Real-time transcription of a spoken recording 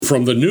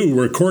from the new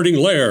recording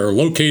lair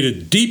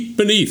located deep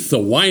beneath the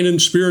Wine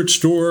and Spirit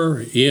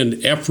store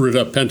in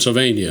Ephrata,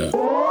 Pennsylvania.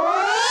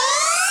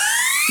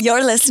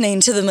 You're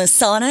listening to the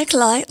Masonic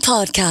Light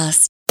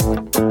Podcast.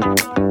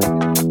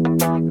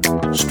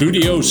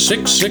 Studio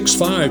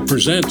 665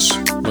 presents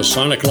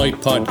Masonic Light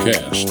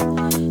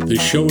Podcast. This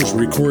show is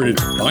recorded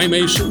by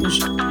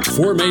Masons,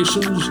 for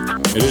Masons,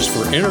 and is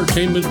for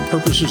entertainment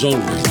purposes only.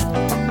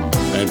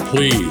 And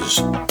please,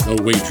 no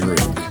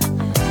wagering.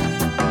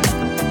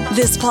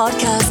 This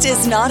podcast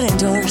is not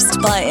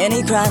endorsed by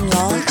any Grand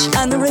Lodge,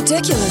 and the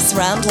ridiculous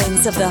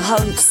ramblings of the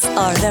hosts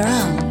are their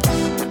own.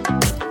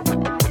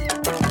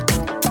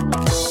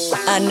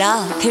 And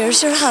now,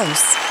 here's your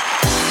host.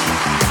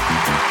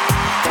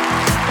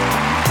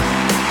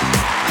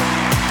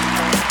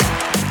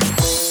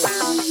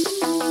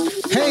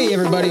 Hey,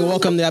 everybody.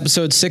 Welcome to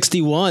episode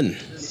 61.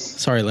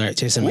 Sorry, Larry.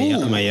 Jason,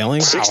 am I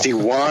yelling?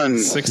 61.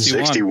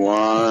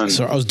 61.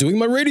 So I was doing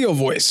my radio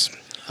voice.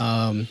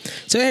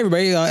 So, hey,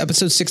 everybody.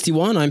 Episode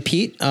 61. I'm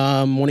Pete,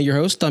 one of your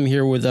hosts. I'm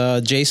here with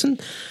Jason.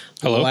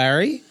 Hello.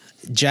 Larry.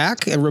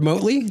 Jack,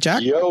 remotely.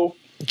 Jack? Yo.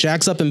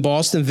 Jack's up in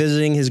Boston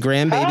visiting his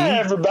grandbaby. Hi,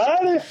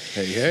 everybody.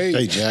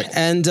 Hey, Jack.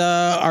 And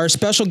our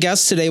special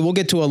guest today, we'll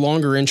get to a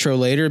longer intro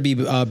later, be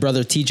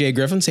brother TJ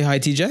Griffin. Say hi,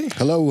 TJ.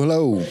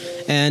 Hello.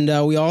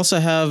 And we also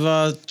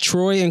have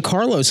Troy and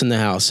Carlos in the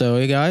house. So,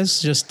 hey,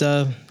 guys, just,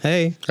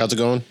 hey. How's it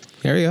going?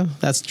 There you go.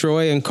 That's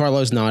Troy, and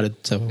Carlos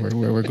nodded, so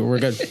we're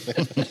good.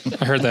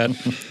 I heard that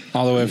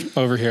all the way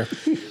over here.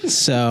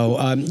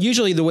 So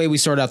usually the way we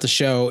start out the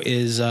show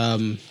is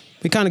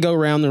we kind of go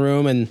around the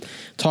room and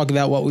talk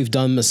about what we've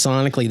done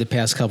Masonically the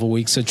past couple of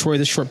weeks. So Troy,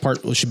 this short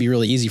part should be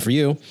really easy for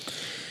you.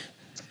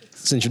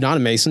 Since you're not a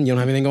Mason, you don't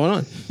have anything going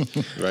on.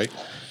 Right.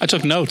 I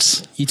took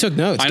notes. You took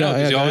notes. I know,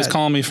 because you always ahead.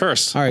 call me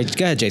first. All right,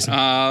 go ahead, Jason.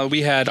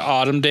 We had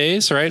Autumn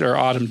Days, right? Or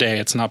Autumn Day.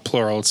 It's not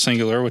plural, it's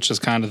singular, which is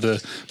kind of the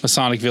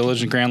Masonic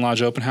Village and Grand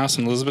Lodge Open House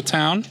in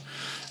Elizabethtown.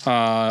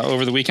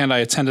 Over the weekend, I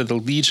attended the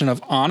Legion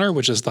of Honor,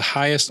 which is the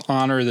highest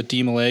honor that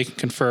DMLA can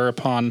confer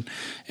upon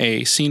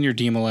a senior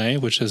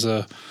DMLA, which is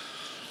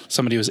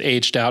somebody who's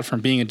aged out from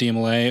being a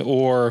DMLA,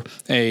 or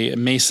a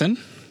Mason.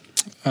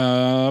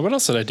 What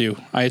else did I do?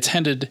 I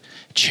attended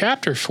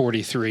Chapter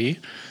 43,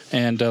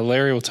 and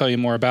Larry will tell you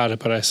more about it,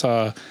 but I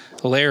saw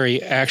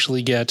Larry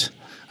actually get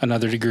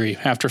another degree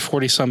after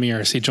 40-some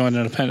years. He joined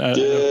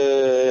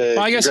Well,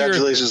 I guess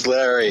congratulations,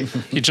 Larry.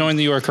 You joined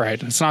the York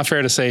Rite. It's not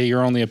fair to say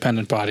you're only a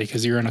pendant body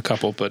because you're in a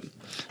couple, but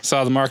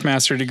saw the Mark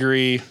Master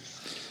degree,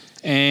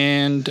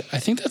 and I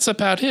think that's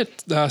about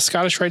it.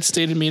 Scottish Rite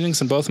stated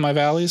meetings in both of my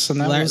valleys. And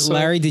that was,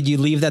 Larry, did you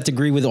leave that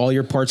degree with all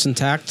your parts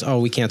intact? Oh,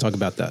 we can't talk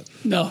about that.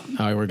 No. All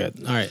right, we're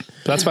good. All right.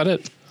 That's about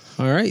it.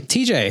 All right.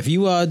 TJ, have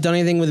you done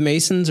anything with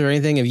Masons or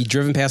anything? Have you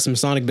driven past a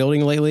Masonic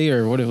building lately,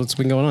 or what's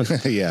been going on?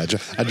 Yeah,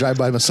 I drive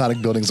by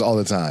Masonic buildings all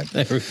the time.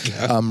 There we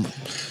go.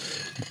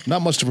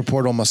 Not much to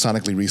report on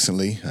Masonically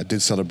recently. I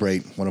did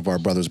celebrate one of our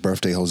brother's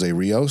birthday, Jose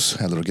Rios.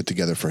 Had a little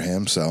get-together for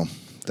him, so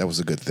that was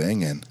a good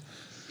thing. And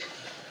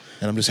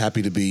I'm just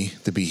happy to be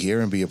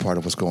here and be a part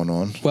of what's going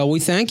on. Well,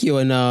 we thank you,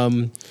 and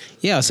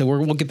so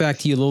we'll get back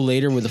to you a little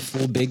later with a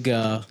full big,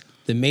 the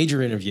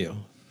major interview.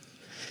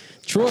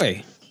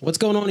 Troy, what's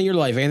going on in your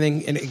life?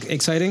 Anything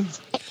exciting?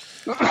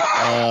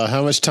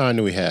 How much time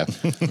do we have?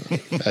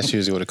 That's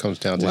usually what it comes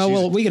down to.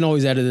 Well, we can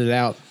always edit it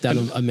out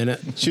down a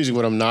minute. It's usually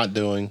what I'm not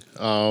doing.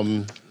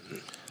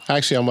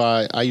 Actually,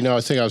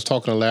 I think I was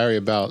talking to Larry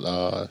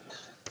about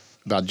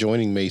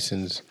joining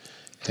Masons.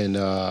 And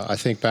I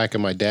think back,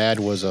 and my dad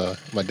was a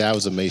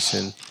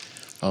Mason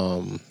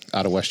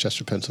out of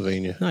Westchester,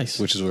 Pennsylvania. Nice,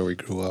 which is where we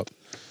grew up.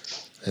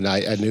 And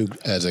I knew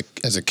as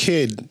a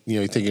kid,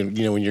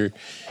 thinking, when you're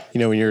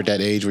at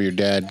that age where your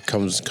dad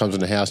comes in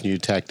the house and you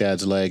attack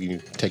dad's leg and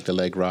you take the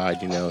leg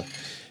ride,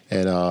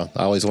 And I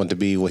always wanted to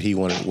be what he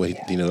wanted,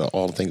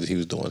 all the things that he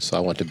was doing. So I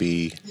want to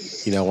be,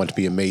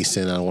 a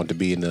Mason. I want to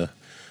be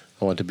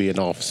an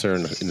officer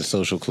in the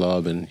social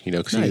club, and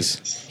because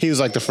nice. he was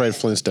like the Fred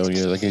Flintstone,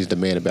 like he's the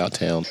man about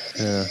town.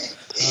 Yeah.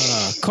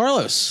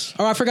 Carlos.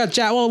 Oh, I forgot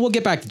Jack. Well, we'll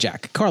get back to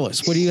Jack.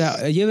 Carlos, what do you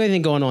have? You have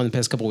anything going on in the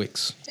past couple of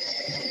weeks?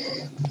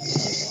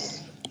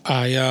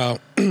 I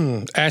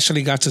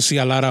actually got to see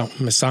a lot of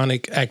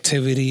Masonic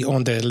activity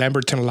on the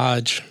Lamberton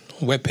Lodge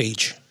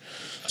webpage.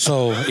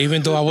 So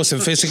even though I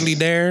wasn't physically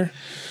there,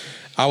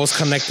 I was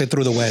connected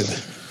through the web.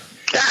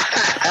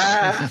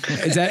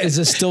 Is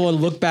this still a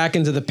look back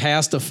into the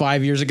past of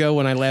 5 years ago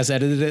when I last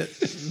edited it?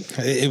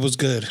 It was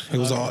good. It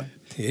was all.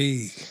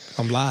 Hey,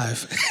 I'm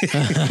live.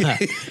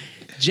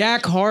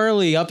 Jack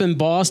Harley up in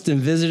Boston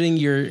visiting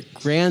your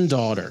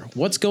granddaughter.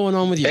 What's going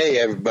on with you? Hey,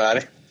 everybody.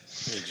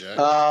 Hey, Jack.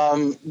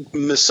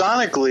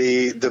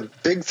 Masonically, the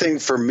big thing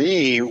for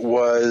me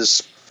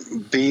was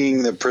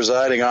being the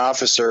presiding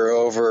officer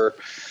over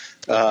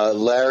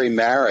Larry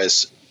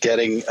Maris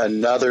getting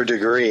another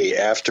degree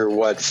after,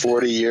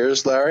 40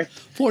 years, Larry?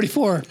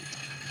 44.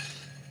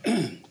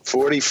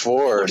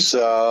 44.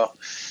 So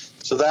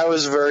that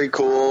was very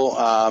cool.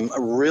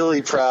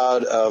 Really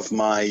proud of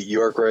my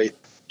York Rite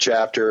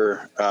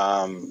chapter.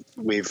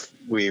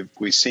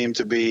 We seem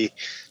to be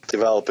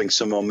developing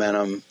some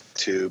momentum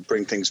to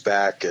bring things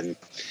back and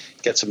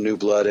get some new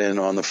blood in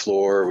on the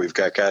floor. We've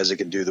got guys that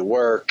can do the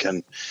work,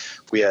 and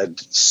we had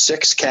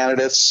 6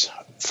 candidates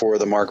for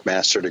the Mark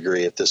Master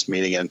degree at this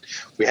meeting, and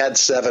we had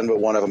 7, but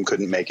one of them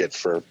couldn't make it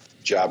for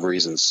job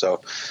reasons.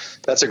 So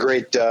that's a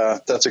great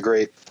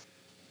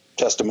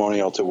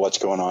testimonial to what's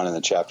going on in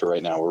the chapter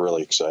right now. We're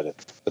really excited.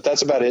 But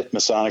that's about it,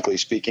 Masonically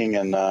speaking,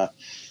 and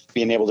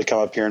being able to come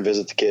up here and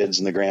visit the kids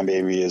and the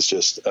grandbaby is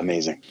just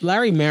amazing.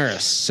 Larry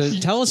Maris, so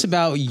tell us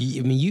about,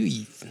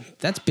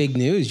 that's big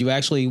news. You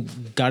actually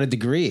got a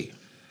degree.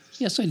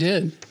 Yes, I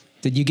did.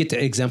 Did you get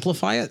to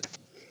exemplify it?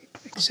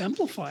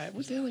 Exemplify it?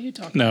 What the hell are you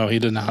talking No, he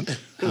did not.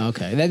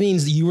 Okay. That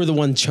means you were the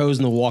one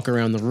chosen to walk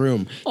around the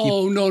room.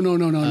 Oh, no.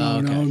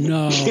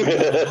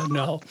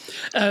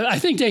 I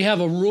think they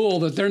have a rule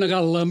that they're not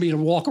going to allow me to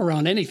walk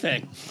around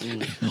anything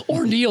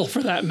or kneel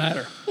for that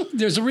matter.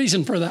 There's a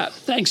reason for that.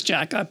 Thanks,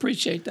 Jack. I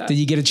appreciate that. Did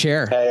you get a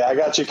chair? Hey, I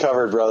got you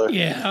covered, brother.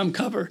 Yeah, I'm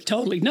covered.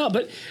 Totally. No,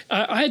 but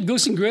I had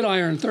Goose and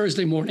Gridiron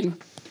Thursday morning,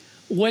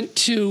 went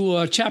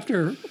to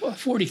chapter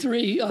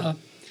 43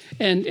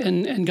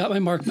 and got my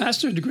Mark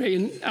Master degree.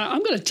 And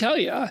I'm going to tell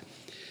you,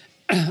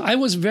 I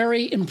was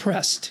very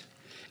impressed.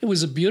 It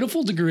was a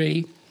beautiful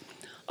degree.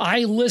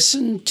 I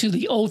listened to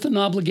the oath and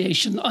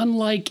obligation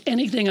unlike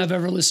anything I've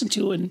ever listened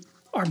to in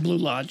our Blue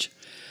Lodge.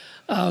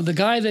 The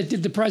guy that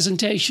did the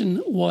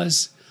presentation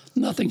was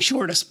nothing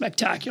short of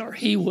spectacular.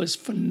 He was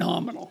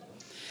phenomenal.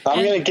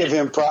 I'm going to give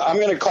him. I'm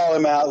going to call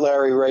him out,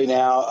 Larry, right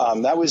now.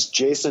 That was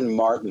Jason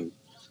Martin.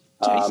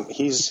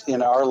 He's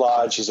in our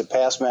lodge. He's a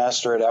past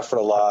master at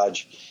Ephrata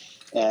Lodge,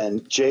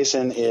 and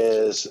Jason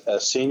is a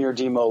senior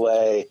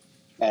demolay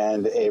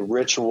and a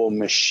ritual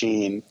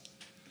machine.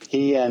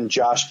 He and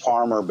Josh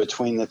Palmer,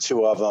 between the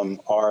two of them,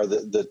 are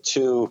the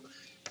two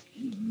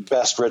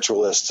best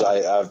ritualists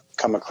I've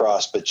come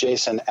across. But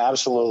Jason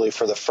absolutely,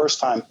 for the first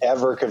time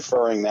ever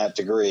conferring that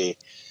degree,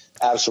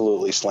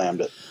 absolutely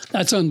slammed it.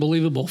 That's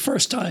unbelievable.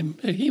 First time.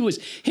 He was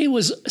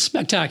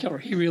spectacular.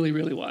 He really,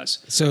 really was.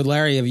 So,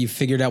 Larry, have you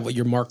figured out what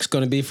your mark's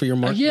going to be for your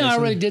mark? Yeah, I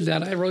already did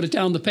that. I wrote it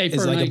down on the paper.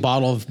 It's like a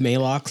bottle of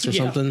Maalox or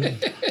something?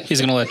 He's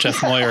going to let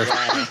Jeff Moyer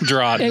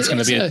draw it. It's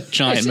going to be a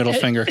giant middle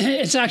finger.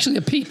 It's actually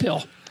a pee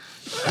pill.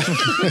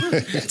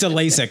 It's a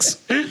Lasix.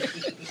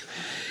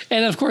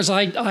 And, of course,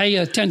 I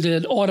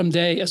attended Autumn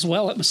Day as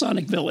well at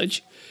Masonic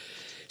Village.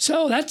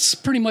 So that's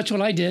pretty much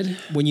what I did.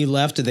 When you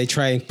left, did they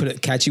try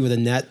and catch you with a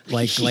net?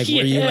 Like were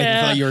you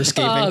thought you were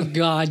escaping? Oh,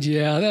 God,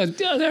 yeah.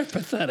 They're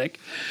pathetic.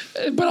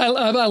 But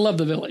I love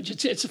the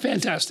village. It's a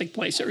fantastic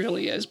place. It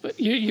really is. But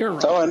you're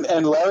right. Oh,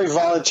 and Larry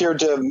volunteered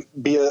to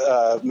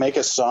make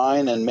a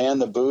sign and man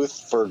the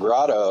booth for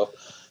Grotto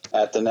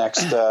at the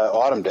next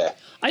Autumn Day.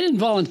 I didn't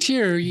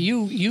volunteer.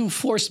 You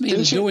forced me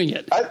into doing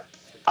it.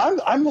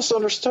 I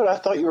misunderstood. I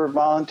thought you were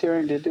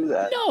volunteering to do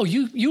that. No,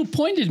 you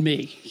pointed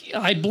me.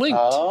 I blinked.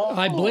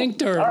 I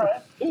blinked or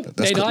right.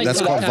 That's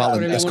called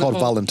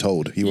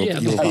voluntold. You were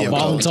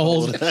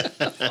voluntold.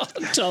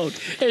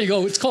 Voluntold. There you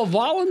go. It's called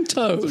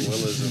voluntold.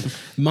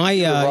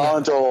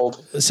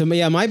 Voluntold. So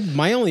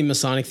my only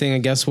Masonic thing, I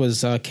guess,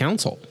 was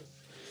council.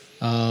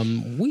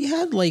 We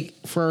had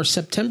for our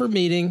September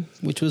meeting,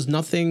 which was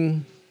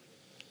nothing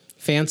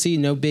fancy,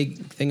 no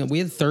big thing. We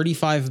had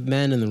 35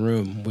 men in the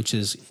room, which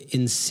is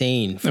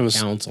insane for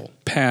council.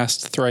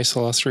 Past thrice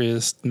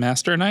illustrious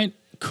master night?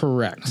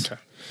 Correct. Okay.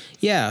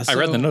 Yeah. So, I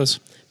read the notes.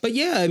 But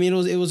yeah, I mean,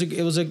 it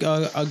was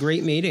a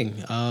great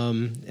meeting.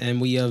 And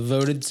we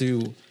voted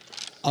to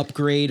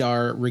upgrade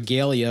our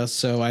regalia,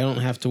 so I don't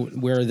have to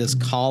wear this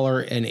collar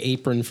and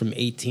apron from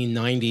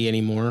 1890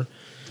 anymore.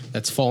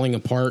 That's falling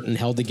apart and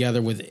held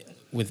together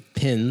with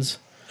pins.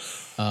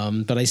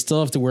 But I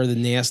still have to wear the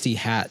nasty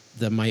hat.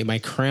 My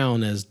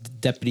crown as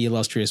Deputy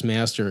Illustrious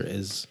Master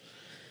is.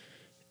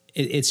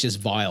 It's just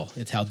vile.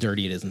 It's how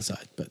dirty it is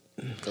inside. But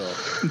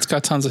it's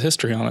got tons of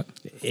history on it.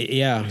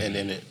 Yeah, and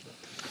in it.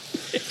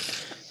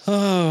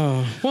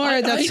 Oh, well, all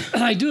right.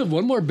 I do have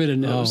one more bit of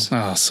news.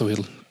 Oh, sweet.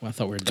 Well, I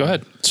thought we were done. Go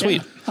ahead.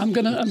 Sweet. Yeah, I'm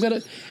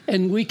gonna,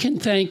 and we can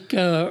thank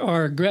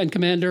our Grand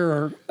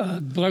Commander, our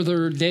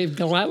brother Dave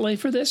Gallatley,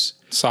 for this.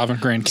 Sovereign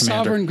Grand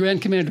Commander. Sovereign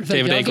Grand Commander.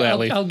 David A.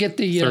 Gallatley. I'll get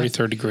the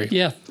 33rd degree.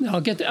 Yeah,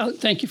 I'll get.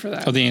 Thank you for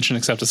that. Of the ancient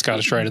accepted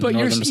Scottish Rite of the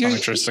Northern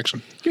Masonic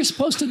jurisdiction. You're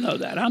supposed to know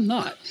that. I'm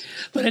not.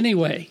 But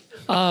anyway,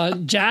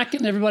 Jack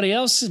and everybody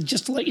else,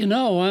 just to let you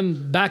know,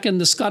 I'm back in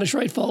the Scottish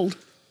Rite fold.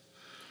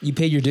 You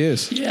paid your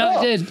dues. Yeah,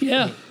 I did.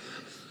 Yeah.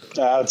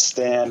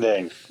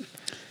 Outstanding.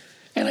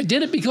 And I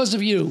did it because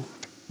of you.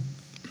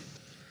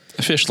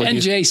 Officially. And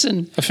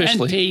Jason.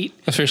 Officially. And Pete.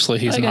 Officially,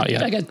 he's not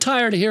yet. I got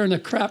tired of hearing the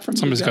crap from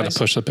Somebody's you guys. got to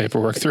push the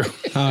paperwork through.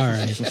 All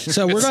right.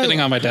 So we're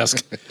sitting on my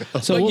desk.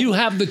 So you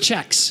have the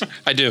checks.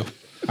 I do.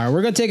 All right,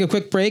 we're going to take a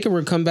quick break, and we're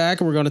going to come back,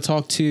 and we're going to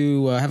talk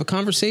to have a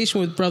conversation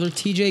with Brother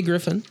T.J.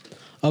 Griffin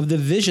of the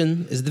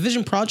Vision. Is it the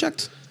Vision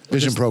Project?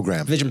 Vision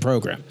Program. Vision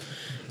Program.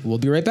 We'll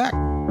be right back.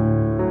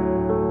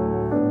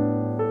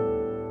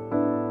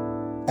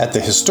 At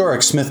the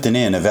historic Smithton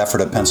Inn of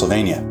Ephrata,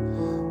 Pennsylvania,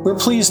 we're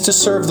pleased to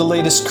serve the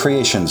latest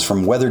creations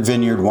from Weathered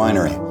Vineyard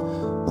Winery,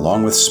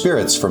 along with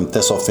spirits from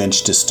Thistle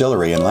Finch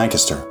Distillery in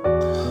Lancaster.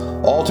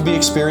 all to be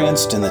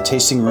experienced in the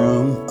tasting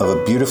room of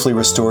a beautifully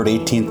restored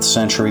 18th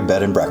century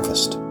bed and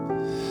breakfast.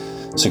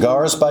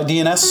 Cigars by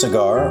DNS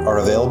Cigar are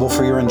available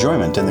for your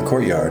enjoyment in the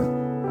courtyard.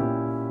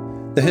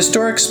 The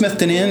historic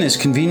Smithton Inn is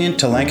convenient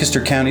to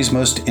Lancaster County's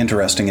most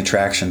interesting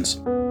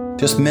attractions.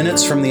 Just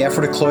minutes from the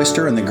Ephrata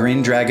Cloister and the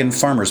Green Dragon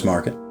Farmers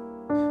Market.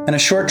 And a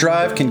short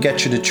drive can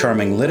get you to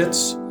charming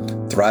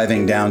Lidditz,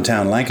 thriving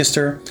downtown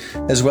Lancaster,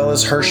 as well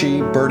as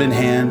Hershey, Bird in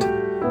Hand,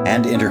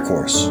 and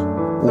Intercourse,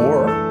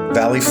 or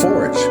Valley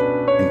Forge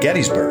in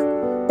Gettysburg.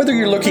 Whether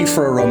you're looking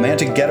for a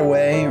romantic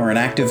getaway or an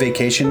active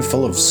vacation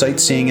full of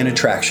sightseeing and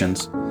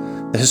attractions,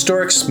 the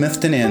historic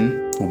Smithton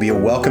Inn will be a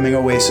welcoming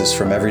oasis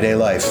from everyday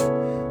life,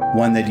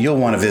 one that you'll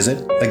want to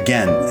visit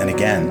again and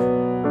again.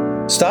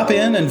 Stop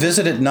in and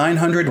visit at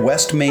 900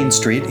 West Main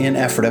Street in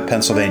Ephrata,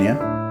 Pennsylvania,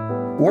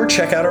 or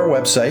check out our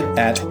website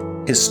at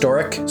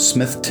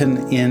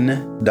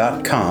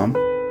historicsmithtoninn.com,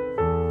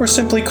 or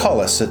simply call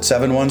us at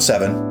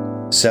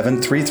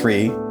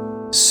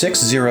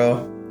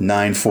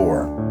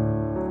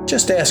 717-733-6094.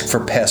 Just ask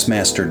for Past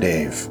Master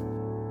Dave.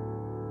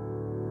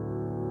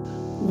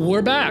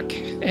 We're back,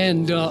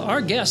 and our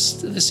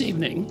guest this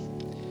evening,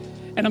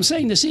 and I'm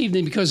saying this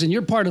evening because in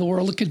your part of the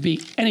world it could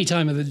be any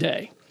time of the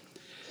day,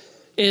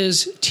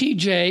 is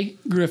TJ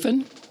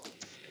Griffin.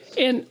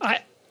 And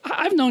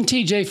I've known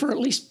TJ for at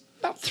least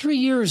about 3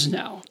 years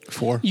now.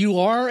 4. You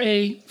are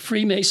a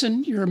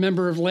Freemason. You're a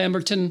member of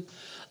Lamberton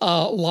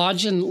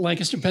Lodge in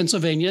Lancaster,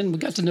 Pennsylvania, and we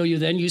got to know you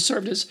then. You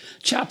served as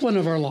chaplain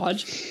of our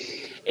lodge.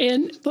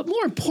 But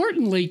more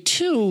importantly,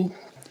 too,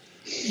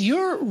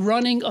 you're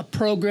running a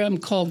program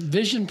called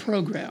Vision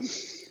Program.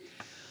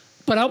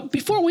 But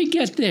before we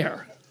get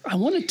there, I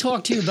want to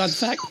talk to you about the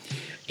fact...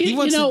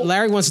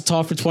 Larry wants to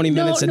talk for 20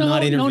 minutes and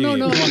not interview you.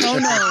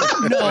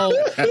 No.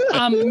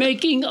 I'm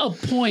making a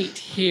point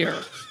here.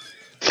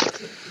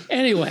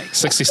 Anyway.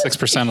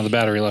 66% of the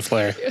battery left,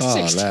 Larry.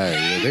 Oh,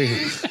 Larry.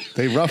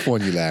 They rough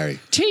on you, Larry.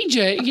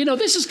 TJ,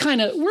 this is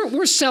kind of...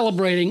 We're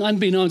celebrating,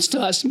 unbeknownst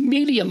to us,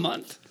 Media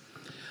Month.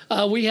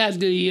 We had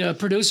the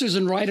producers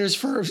and writers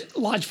for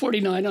Lodge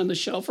 49 on the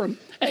show from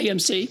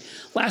AMC.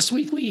 Last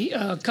week,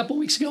 a couple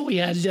weeks ago, we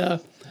had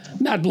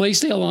Matt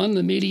Blaisdell on,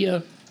 the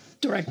media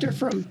director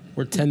from...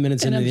 We're 10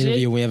 minutes into the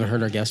interview. We haven't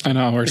heard our guest. I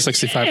know. We're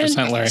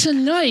 65%, Larry.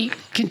 Tonight,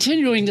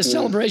 continuing the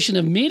celebration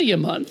of Media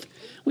Month,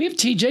 we have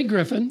TJ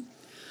Griffin,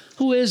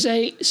 who is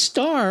a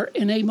star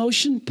in a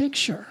motion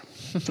picture.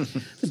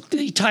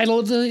 The title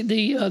of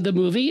the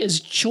movie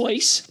is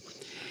Choice.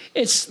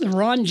 It's the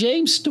Ron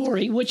James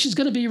story, which is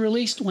going to be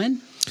released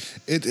when?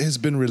 It has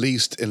been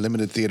released in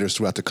limited theaters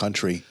throughout the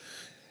country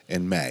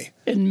in May.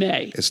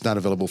 It's not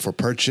available for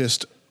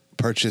purchase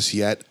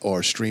yet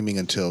or streaming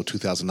until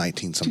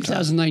 2019 sometime.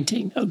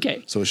 2019,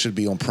 okay. So it should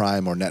be on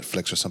Prime or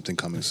Netflix or something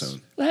coming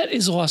soon. That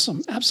is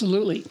awesome,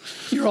 absolutely.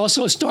 You're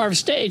also a star of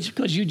stage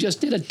because you just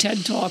did a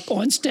TED Talk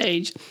on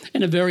stage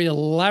in a very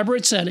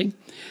elaborate setting.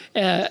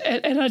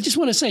 And I just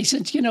want to say,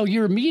 since,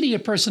 you're a media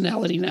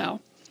personality now,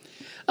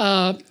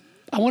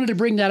 I wanted to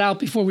bring that out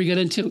before we get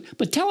into,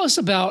 but tell us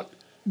about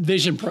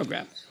Vision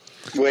Program.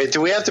 Wait, do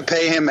we have to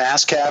pay him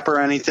ASCAP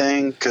or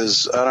anything?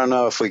 Because I don't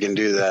know if we can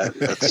do that.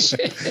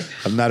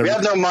 We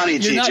have no money,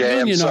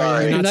 TJ. I'm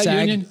sorry. You're not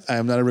union? I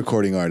am not a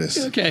recording artist.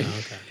 Okay.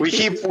 We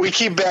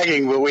keep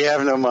begging, but we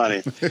have no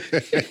money.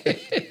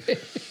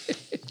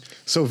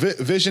 So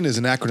VISION is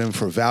an acronym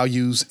for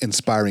Values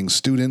Inspiring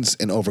Students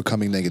and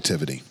Overcoming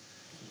Negativity.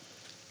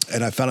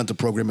 And I founded the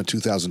program in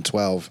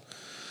 2012.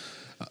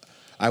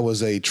 I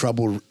was a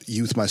troubled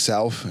youth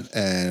myself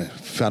and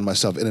found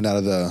myself in and out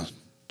of the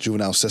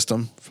juvenile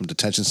system, from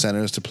detention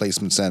centers to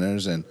placement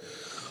centers and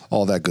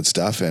all that good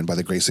stuff. And by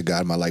the grace of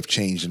God, my life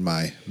changed in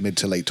my mid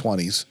to late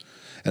 20s,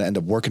 and I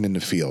ended up working in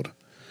the field.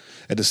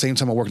 At the same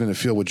time I'm working in the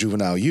field with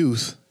juvenile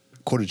youth,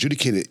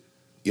 court-adjudicated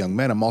young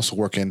men, I'm also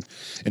working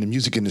in the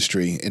music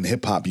industry in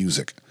hip-hop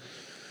music.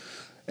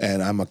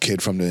 And I'm a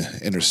kid from the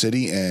inner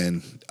city,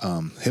 and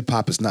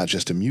hip-hop is not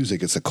just a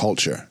music, it's a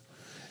culture.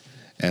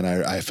 And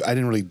I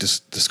didn't really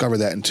discover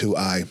that until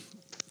I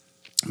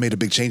made a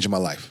big change in my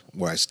life,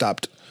 where I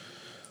stopped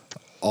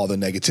all the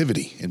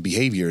negativity and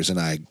behaviors, and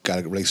I got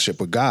a relationship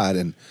with God.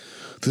 And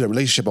through that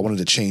relationship, I wanted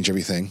to change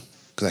everything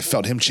because I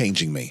felt him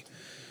changing me.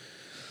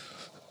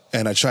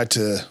 And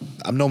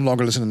I'm no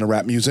longer listening to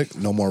rap music,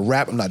 no more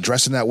rap. I'm not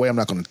dressing that way. I'm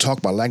not going to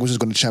talk. My language is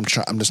going to change.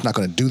 I'm just not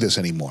going to do this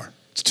anymore.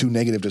 It's too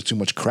negative. There's too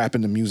much crap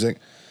in the music.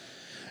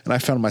 And I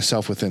found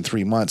myself within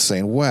 3 months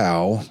saying,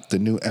 well, the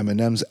new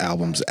Eminem's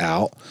album's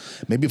out.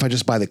 Maybe if I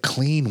just buy the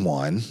clean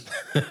one.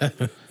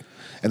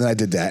 And then I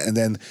did that. And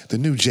then the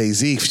new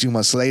Jay-Z a few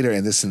months later,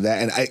 and this and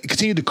that. And it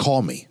continued to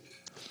call me.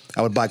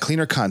 I would buy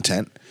cleaner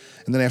content.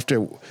 And then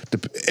after,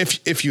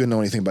 if you know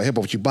anything about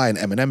hip-hop, if you buy an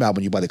Eminem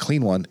album, you buy the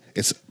clean one,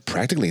 it's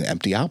practically an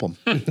empty album.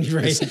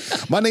 Right.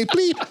 My name,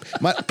 bleep,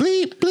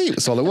 bleep.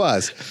 That's all it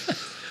was.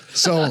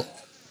 So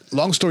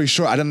long story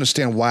short, I didn't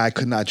understand why I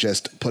could not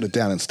just put it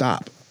down and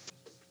stop.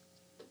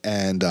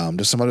 And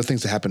there's some other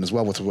things that happened as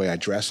well with the way I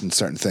dress and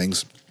certain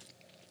things.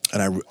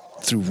 And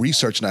through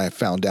research, I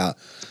found out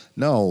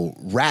no,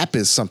 rap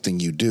is something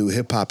you do.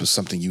 Hip hop is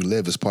something you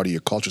live as part of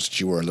your culture since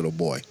you were a little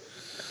boy.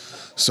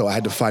 So I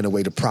had to find a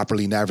way to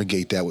properly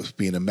navigate that with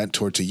being a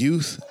mentor to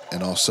youth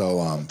and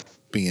also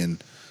being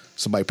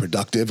somebody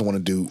productive and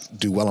want to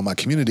do well in my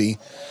community.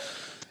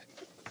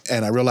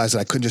 And I realized that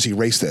I couldn't just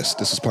erase this.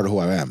 This is part of who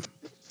I am.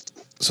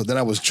 So then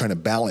I was trying to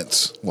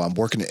balance. Well, I'm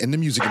working in the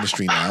music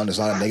industry now, and there's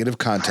a lot of negative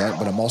content,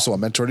 but I'm also a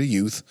mentor to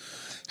youth.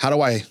 How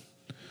do I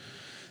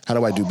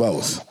do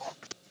both?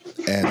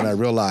 And then I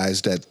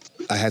realized that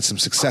I had some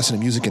success in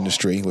the music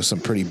industry with some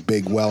pretty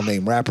big,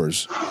 well-named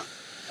rappers,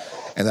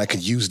 and I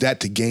could use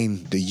that to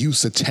gain the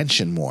youth's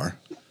attention more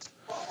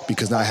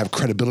because now I have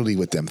credibility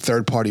with them,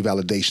 third-party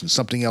validation,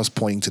 something else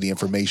pointing to the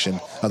information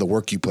of the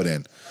work you put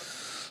in.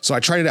 So I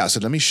tried it out. I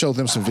said, let me show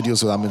them some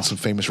videos where I'm in some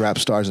famous rap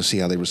stars and see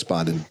how they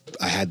respond. And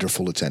I had their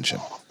full attention.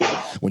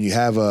 When you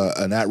have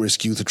an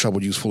at-risk youth, a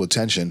troubled youth full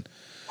attention,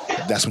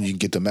 that's when you can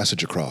get the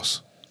message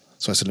across.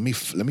 So I said,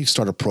 let me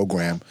start a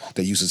program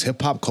that uses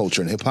hip-hop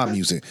culture and hip-hop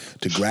music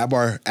to grab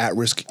our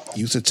at-risk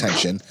youth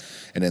attention.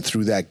 And then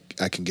through that,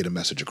 I can get a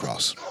message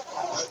across.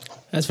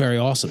 That's very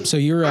awesome. So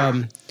you're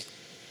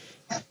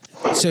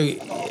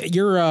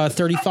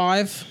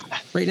 35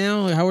 right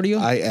now. How old are you?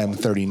 I am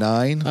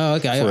 39. Oh,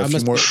 okay. For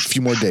a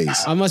few more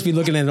days. I must be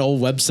looking at an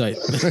old website.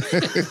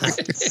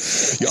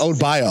 Your old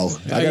bio.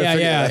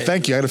 Yeah.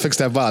 Thank you. I got to fix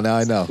that bio. Now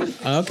I know.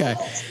 Okay.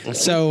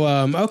 So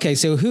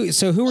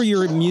who were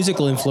your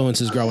musical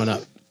influences growing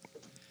up?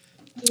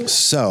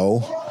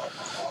 So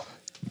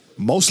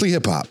mostly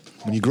hip hop.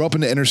 When you grow up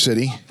in the inner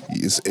city,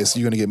 you're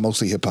going to get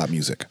mostly hip hop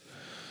music.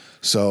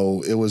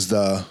 So it was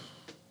the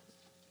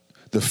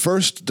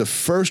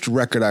first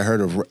record I heard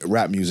of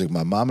rap music.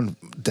 My mom and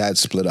dad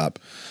split up,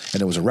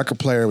 and there was a record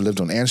player who lived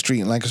on Ann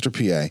Street in Lancaster,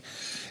 PA,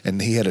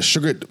 and he had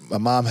my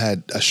mom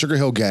had a Sugar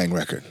Hill Gang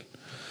record,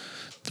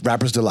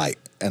 Rapper's Delight,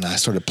 and I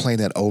started playing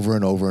that over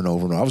and over and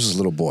over and over. I was just a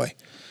little boy.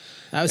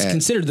 That was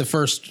considered the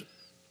first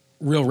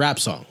real rap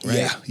song,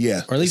 right?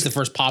 Yeah. Or at least the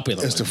first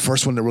popular It's one. the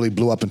first one that really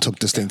blew up and took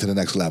this thing to the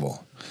next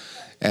level.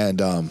 And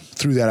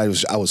through that, I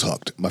was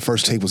hooked. My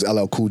first tape was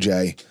LL Cool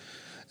J,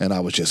 and I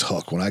was just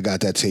hooked. When I got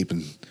that tape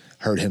and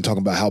heard him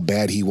talking about how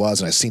bad he was,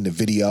 and I seen the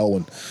video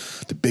and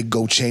the big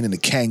gold chain and the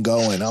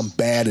Kango, and I'm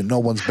bad and no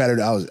one's better,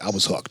 I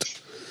was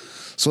hooked.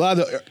 So a lot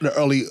of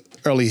the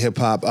early hip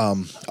hop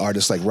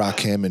artists like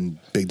Rakim and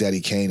Big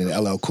Daddy Kane and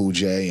LL Cool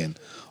J and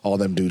all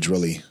them dudes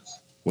really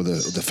were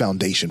the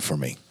foundation for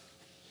me.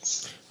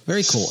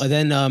 Very cool. And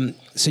then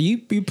so you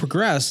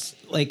progressed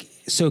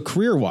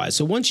career wise.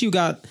 So once you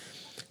got.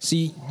 So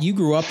you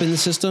grew up in the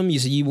system. You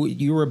said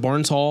you were at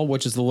Barnes Hall,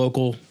 which is the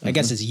local. I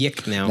guess it's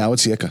YIC now. Now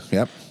it's YICA.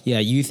 Yep. Yeah,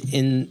 Youth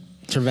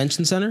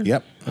Intervention Center.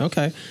 Yep.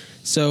 Okay.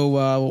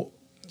 So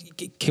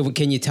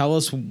can you tell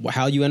us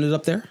how you ended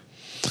up there?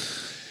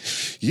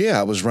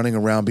 Yeah, I was running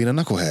around being a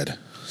knucklehead.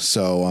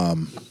 So I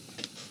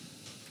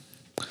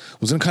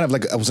was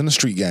in a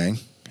street gang,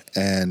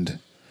 and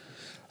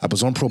I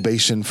was on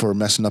probation for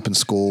messing up in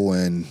school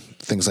and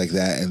things like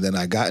that. And then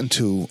I got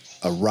into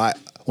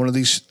one of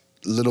these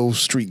little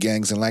street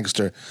gangs in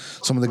Lancaster.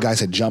 Some of the guys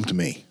had jumped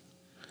me,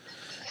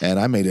 and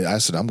I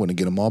said, I'm going to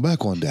get them all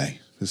back one day.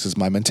 This is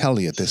my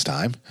mentality at this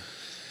time.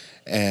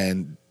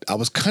 And I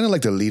was kind of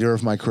like the leader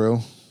of my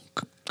crew,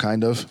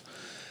 kind of.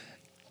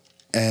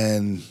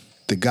 And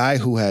the guy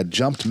who had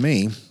jumped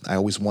me, he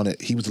was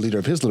the leader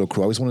of his little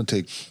crew. I was going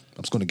to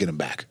get him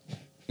back.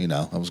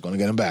 I was going to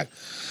get him back.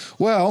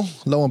 Well,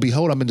 lo and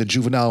behold, I'm in the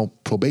juvenile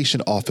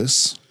probation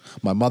office.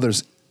 My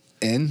mother's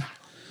in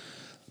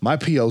my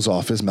PO's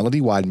office,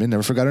 Melody Weidman,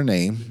 never forgot her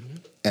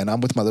name, and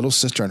I'm with my little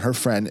sister and her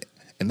friend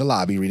in the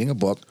lobby reading a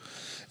book,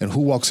 and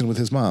who walks in with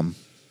his mom?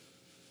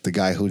 The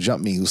guy who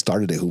jumped me, who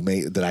started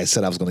it, that I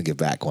said I was going to get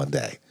back one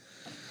day.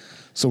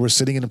 So we're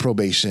sitting in the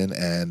probation,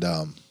 and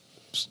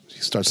he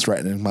starts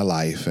threatening my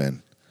life,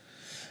 and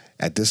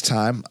at this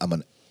time, I'm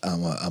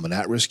an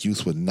at-risk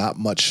youth with not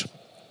much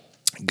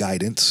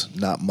guidance,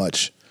 not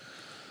much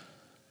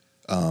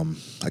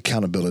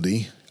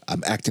accountability.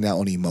 I'm acting out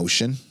on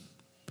emotion.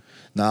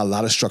 Not a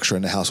lot of structure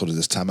in the household at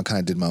this time. I kind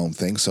of did my own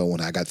thing. So when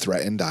I got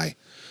threatened, I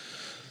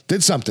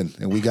did something,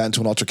 and we got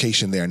into an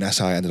altercation there, and that's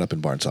how I ended up in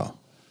Barnes Hall.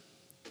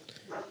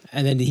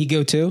 And then did he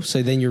go too?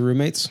 So then you're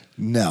roommates?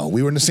 No,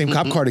 we were in the same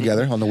cop car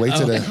together on the way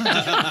to the.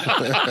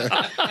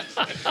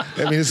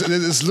 I mean,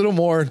 it's a little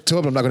more to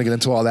it, but I'm not going to get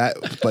into all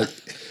that. But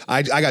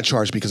I got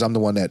charged because I'm the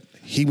one that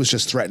he was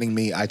just threatening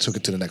me. I took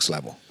it to the next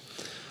level,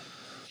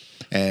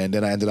 and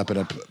then I ended up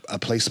in a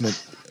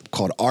placement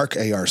called ARC,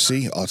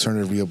 A-R-C,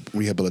 Alternative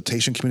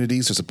Rehabilitation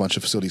Communities. There's a bunch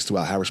of facilities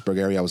throughout Harrisburg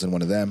area. I was in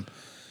one of them,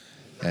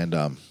 and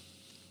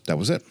that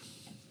was it.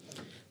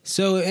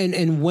 So,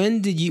 and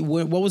when did you?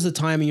 What was the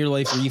time in your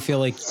life where you feel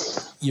like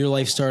your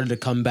life started to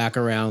come back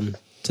around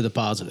to the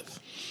positive?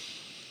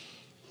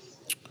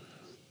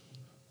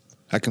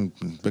 I can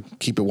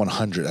keep it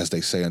 100, as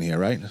they say on here,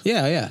 right?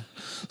 Yeah.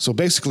 So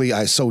basically,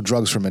 I sold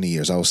drugs for many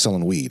years. I was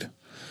selling weed,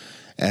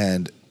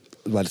 and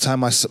by the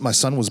time my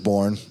son was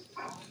born,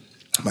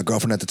 my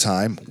girlfriend at the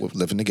time, we were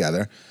living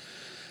together,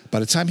 By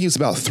the time he was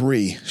about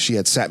 3, she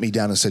had sat me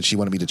down and said she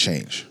wanted me to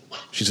change.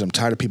 She said, I'm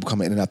tired of people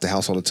coming in and out the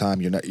house all the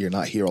time. You're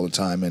not here all the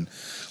time. And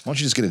why don't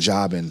you just get a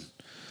job and,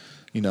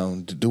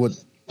 do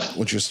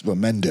what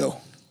men do?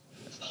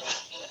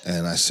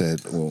 And I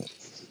said, well,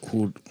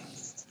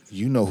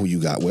 you know who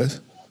you got with.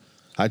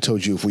 I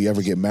told you if we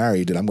ever get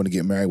married that I'm going to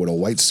get married with a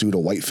white suit, a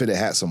white fitted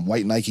hat, some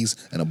white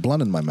Nikes, and a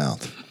blunt in my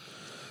mouth.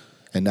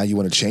 And now you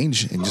want to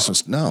change and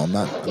just, no, I'm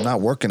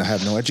not working. I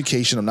have no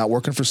education. I'm not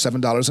working for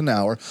 $7 an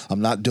hour.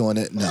 I'm not doing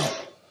it. No.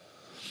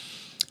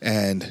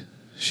 And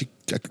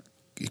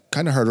it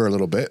kind of hurt her a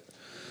little bit,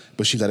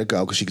 but she let it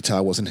go because she could tell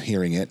I wasn't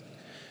hearing it.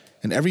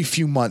 And every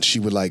few months she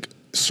would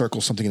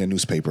circle something in a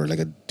newspaper, like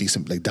a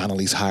decent, like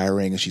Donnelly's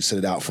hiring, and she'd set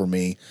it out for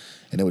me,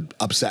 and it would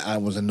upset. I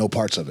was in no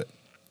parts of it.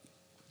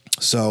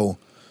 So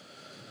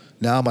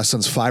now my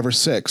son's 5 or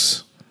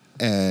 6,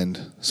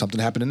 and something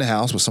happened in the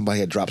house where somebody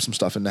had dropped some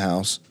stuff in the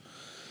house.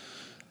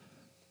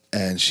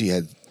 And she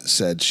had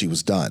said she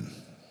was done,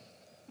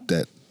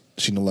 that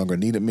she no longer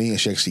needed me, and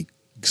she actually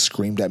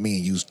screamed at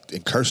me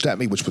and cursed at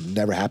me, which would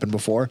never happen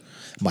before.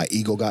 My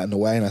ego got in the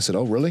way, and I said,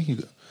 "Oh, really?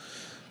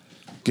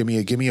 Give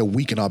me a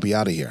week, and I'll be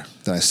out of here."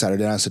 Then I sat her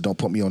down. I said, "Don't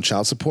put me on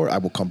child support. I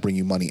will come bring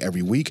you money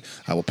every week.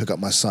 I will pick up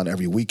my son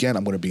every weekend.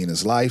 I'm going to be in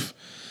his life."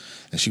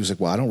 And she was like,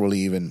 "Well, I don't really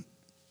even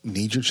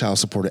need your child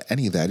support or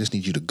any of that. I just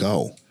need you to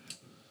go."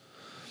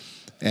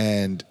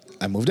 And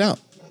I moved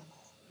out,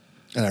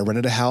 and I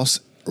rented a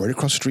house right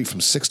across the street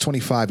from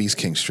 625 East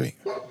King Street.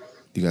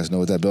 You guys know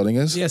what that building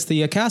is? Yes,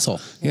 the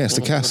castle. Yeah, it's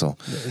the castle.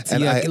 It's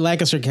the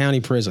Lancaster County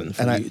Prison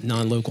for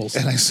non-locals.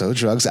 And I sold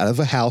drugs out of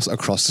a house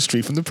across the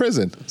street from the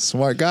prison.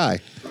 Smart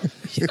guy.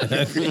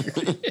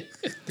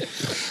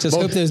 Just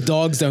hope those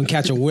dogs don't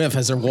catch a whiff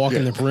as they're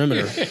walking the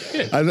perimeter.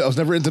 I was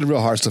never into the real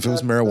hard stuff. It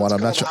was marijuana.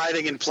 I'm not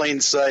hiding in plain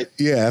sight.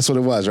 Yeah, that's what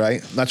it was,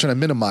 right? I'm not trying to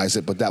minimize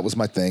it, but that was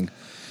my thing.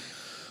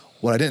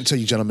 What I didn't tell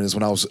you, gentlemen, is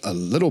when I was a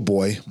little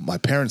boy, my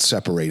parents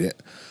separated,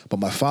 but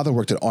my father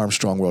worked at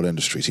Armstrong World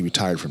Industries. He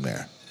retired from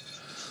there.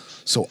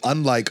 So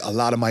unlike a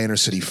lot of my inner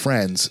city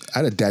friends, I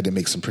had a dad that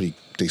makes some pretty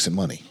decent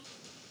money.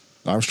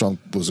 Armstrong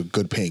was a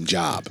good paying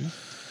job.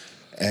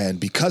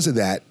 And because of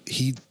that,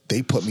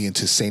 they put me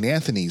into St.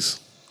 Anthony's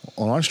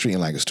on Orange Street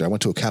in Lancaster. I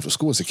went to a Catholic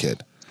school as a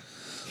kid.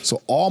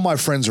 So all my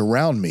friends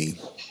around me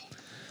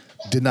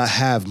did not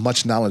have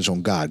much knowledge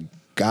on God.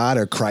 God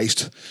or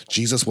Christ.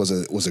 Jesus was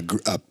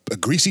a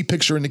greasy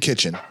picture in the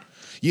kitchen.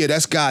 Yeah,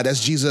 that's God.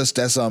 That's Jesus.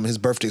 That's his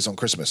birthday's on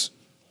Christmas.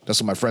 That's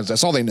what my friends.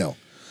 That's all they know.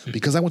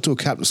 Because I went to a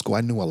Catholic school,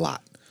 I knew a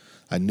lot.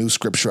 I knew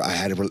scripture.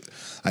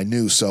 I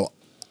knew. So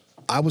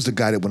I was the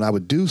guy that when I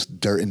would do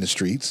dirt in the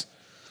streets,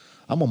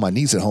 I'm on my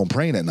knees at home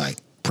praying at night,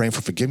 praying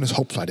for forgiveness.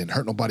 Hopefully I didn't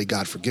hurt nobody.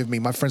 God forgive me.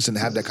 My friends didn't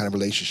have that kind of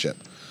relationship.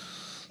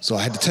 So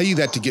I had to tell you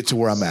that to get to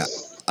where I'm at.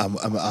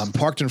 I'm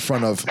parked in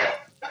front of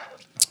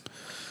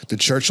the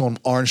church on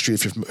Orange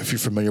Street, if you're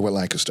familiar with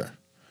Lancaster.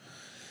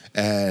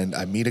 And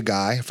I meet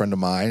a friend of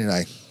mine, and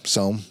I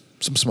sell him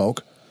some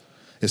smoke.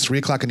 It's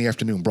 3:00 in the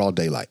afternoon, broad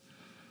daylight.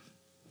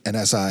 And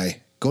as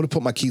I go to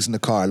put my keys in the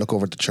car, I look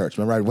over at the church.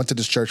 Remember, I went to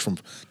this church from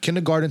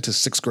kindergarten to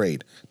 6th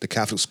grade, the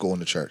Catholic school in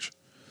the church.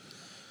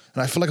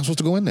 And I feel like I'm supposed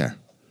to go in there.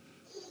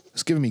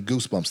 It's giving me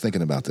goosebumps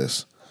thinking about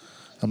this.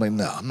 I'm like,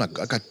 no, I'm not.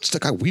 I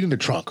got weed in the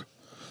trunk.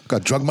 I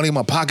got drug money in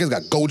my pockets,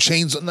 got gold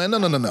chains.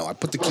 No. I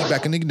put the key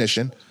back in the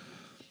ignition,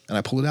 and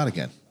I pull it out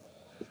again.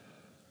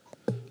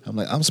 I'm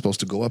like, I'm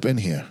supposed to go up in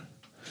here.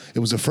 It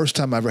was the first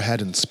time I ever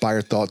had an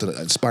inspired thought. That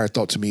inspired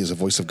thought to me is a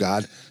voice of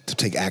God to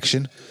take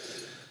action.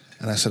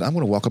 And I said, I'm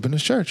going to walk up in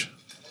this church.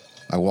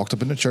 I walked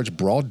up in the church,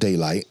 broad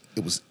daylight.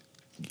 It was,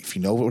 if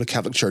you know what a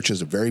Catholic church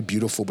is, very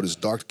beautiful, but it's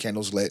dark,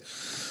 candles lit.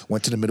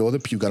 Went to the middle of the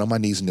pew, got on my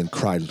knees, and then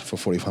cried for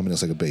 45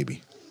 minutes like a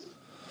baby.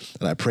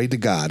 And I prayed to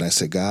God, and I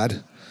said,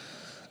 God,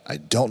 I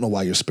don't know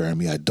why you're sparing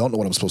me. I don't know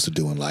what I'm supposed to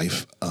do in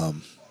life.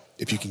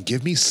 If you can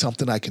give me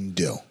something I can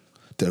do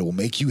that will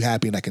make you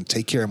happy and I can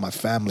take care of my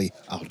family,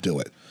 I'll do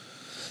it.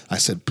 I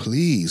said,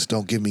 please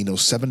don't give me no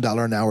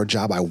 $7 an hour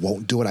job. I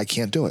won't do it. I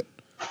can't do it.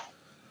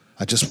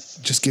 I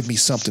just give me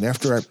something.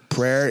 After I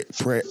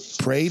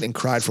prayed and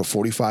cried for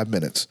 45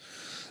 minutes,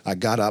 I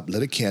got up,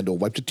 lit a candle,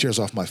 wiped the tears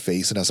off my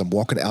face, and as I'm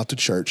walking out to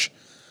church,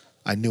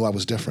 I knew I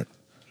was different.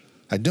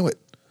 I knew it.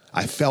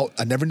 I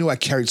never knew I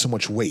carried so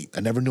much weight. I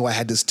never knew I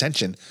had this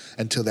tension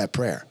until that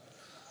prayer.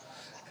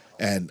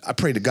 And I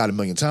prayed to God a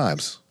million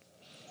times.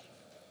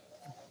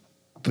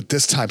 But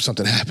this time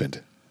something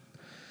happened.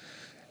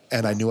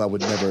 And I knew I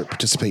would never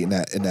participate in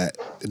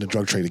the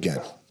drug trade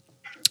again.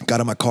 Got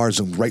in my car,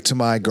 zoomed right to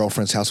my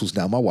girlfriend's house, who's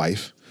now my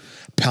wife,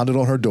 pounded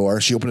on her door.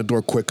 She opened the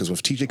door quick because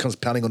if TJ comes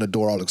pounding on the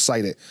door all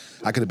excited,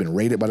 I could have been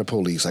raided by the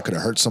police. I could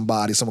have hurt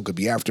somebody. Someone could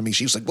be after me.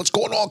 She was like, what's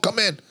going on? Come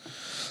in.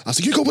 I was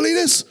like, you gonna believe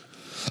this?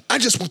 I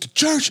just went to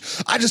church.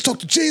 I just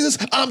talked to Jesus.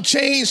 I'm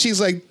changed.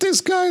 She's like,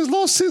 this guy's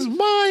lost his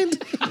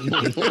mind.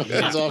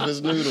 He's off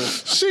his noodle.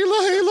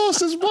 He lost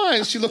his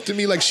mind. She looked at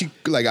me like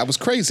I was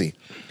crazy.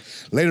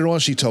 Later on,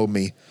 she told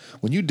me,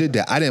 when you did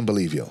that, I didn't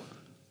believe you.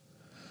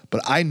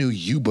 But I knew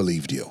you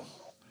believed you.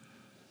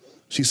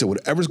 She said,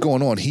 whatever's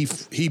going on,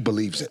 he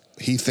believes it.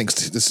 He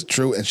thinks this is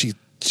true. And she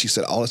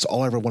said, that's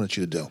all I ever wanted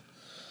you to do.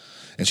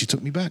 And she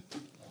took me back.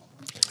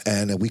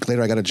 And a week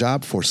later, I got a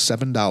job for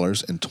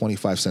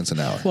 $7.25 an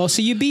hour. Well,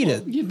 so you beat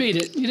it. You beat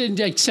it. You didn't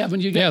take 7.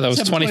 You got Yeah, that was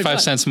 7.25.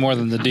 25 cents more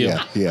than the deal.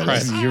 Yeah,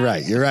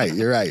 Right.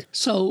 You're right.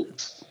 So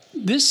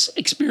this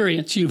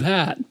experience you've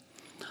had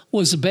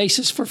was the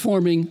basis for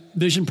forming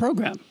Vision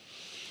Program.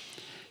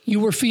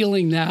 You were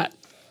feeling that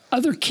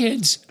other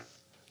kids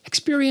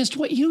experienced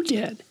what you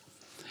did.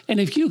 And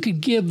if you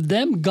could give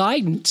them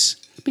guidance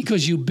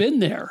because you've been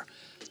there,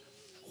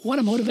 what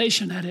a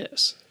motivation that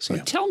is. So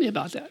tell me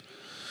about that.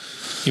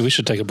 Yeah, we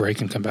should take a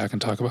break and come back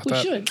and talk about We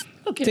that. should.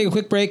 Okay. Take a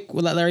quick break.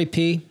 We'll let Larry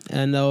pee.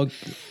 And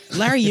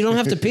Larry, you don't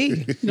have to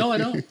pee. No, I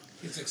don't.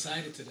 He's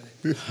excited today.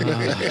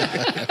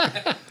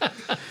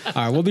 All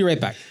right, we'll be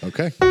right back.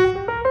 Okay.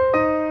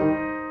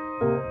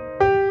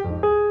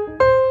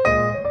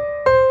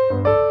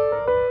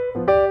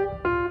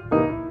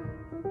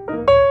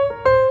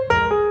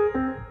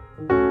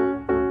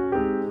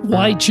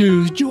 Why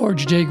choose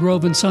George J.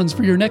 Grove & Sons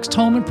for your next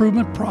home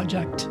improvement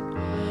project?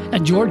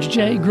 At George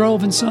J.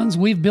 Grove & Sons,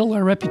 we've built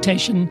our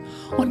reputation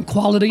on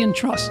quality and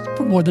trust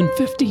for more than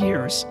 50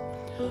 years.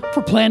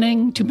 For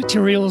planning to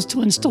materials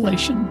to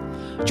installation,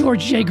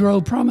 George J.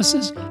 Grove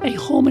promises a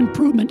home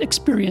improvement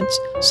experience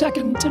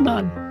second to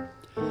none.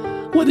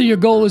 Whether your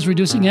goal is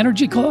reducing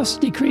energy costs,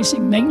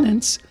 decreasing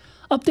maintenance,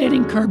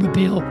 updating curb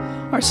appeal,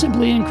 or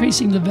simply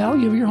increasing the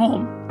value of your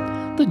home,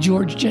 the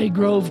George J.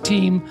 Grove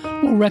team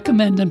will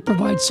recommend and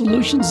provide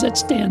solutions that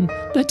stand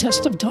the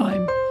test of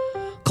time.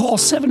 Call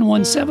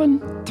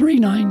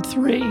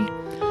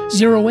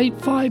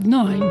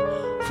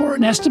 717-393-0859 for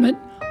an estimate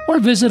or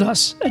visit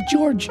us at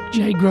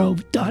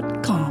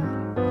georgejgrove.com.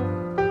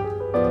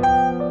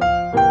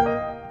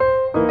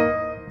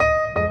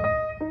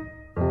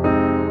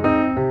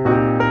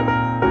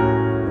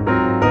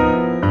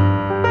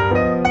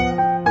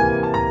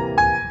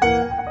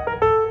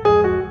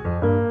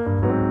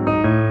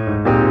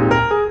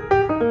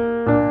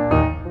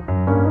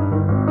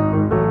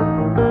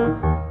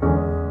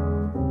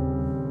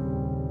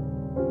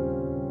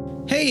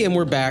 Hey, and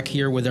we're back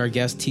here with our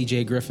guest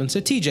TJ Griffin.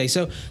 So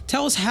TJ,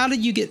 tell us, how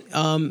did you get?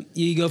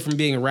 You go from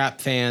being a rap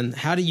fan.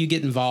 How did you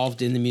get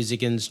involved in the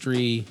music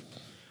industry?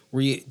 Were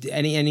you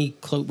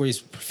were you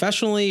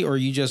professionally, or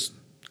you just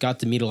got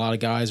to meet a lot of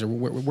guys, or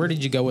where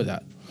did you go with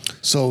that?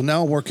 So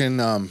now I'm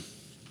working at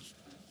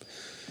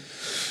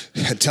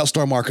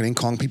Telstar Marketing,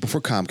 calling people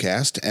for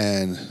Comcast,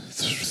 and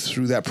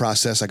through that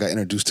process, I got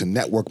introduced to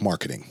network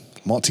marketing,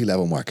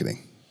 multi-level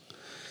marketing.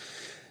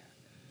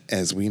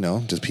 As we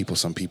know,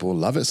 some people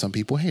love it, some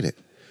people hate it.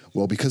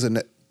 Well, because of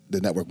the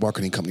network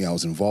marketing company I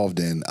was involved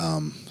in, I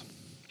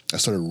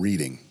started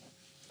reading,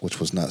 which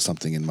was not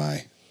something in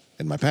my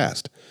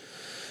past.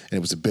 And it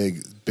was a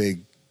big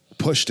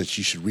push that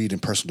you should read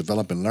and personal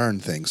development and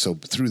learn things. So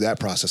through that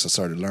process, I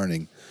started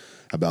learning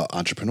about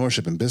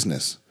entrepreneurship and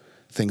business,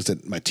 things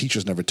that my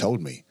teachers never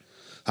told me.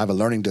 I have a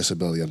learning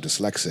disability. I'm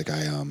dyslexic.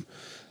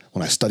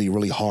 When I study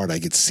really hard, I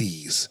get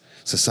C's.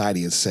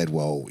 Society has said,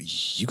 well,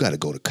 you got to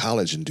go to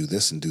college and do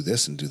this and do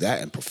this and do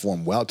that and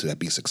perform well to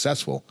be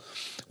successful.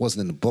 Wasn't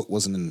in the book, I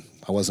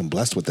wasn't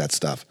blessed with that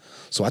stuff.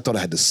 So I thought I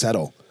had to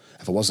settle.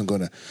 If I wasn't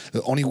going to,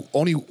 the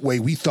only way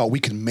we thought we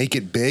could make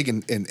it big,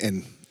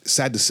 and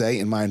sad to say,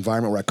 in my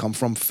environment where I come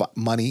from,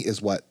 money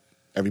is what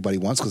everybody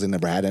wants because they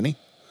never had any.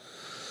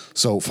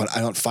 So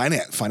I don't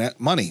finance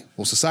money.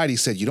 Well, society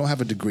said, you don't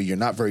have a degree, you're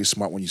not very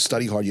smart. When you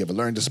study hard, you have a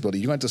learning disability,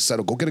 you're going to have to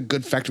settle. Go get a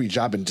good factory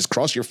job and just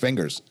cross your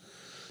fingers.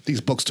 These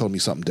books told me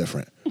something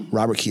different.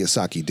 Robert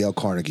Kiyosaki, Dale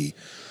Carnegie,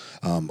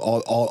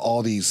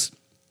 all these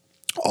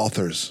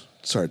authors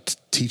started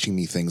teaching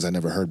me things I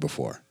never heard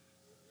before.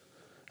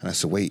 And I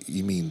said, wait,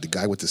 you mean the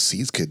guy with the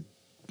C's could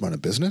run a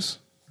business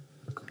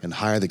and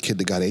hire the kid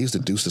that got A's to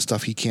do the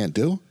stuff he can't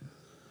do?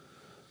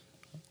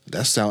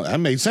 That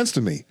made sense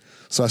to me.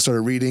 So I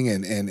started reading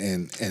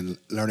and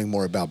learning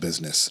more about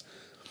business.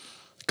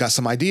 Got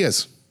some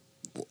ideas.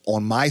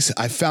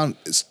 I found,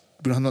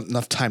 we don't have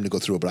enough time to go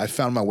through it, but I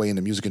found my way in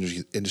the music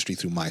industry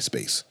through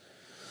MySpace.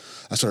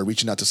 I started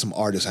reaching out to some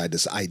artists. I had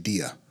this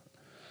idea.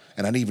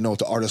 And I didn't even know if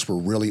the artists were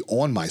really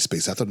on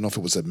MySpace. I didn't know if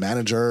it was a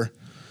manager.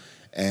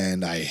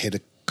 And I hit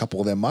a couple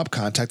of them up,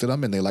 contacted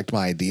them, and they liked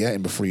my idea.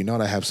 And before you know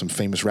it, I have some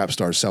famous rap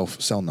stars'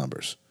 cell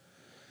numbers.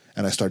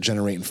 And I start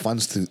generating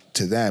funds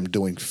to them,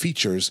 doing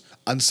features.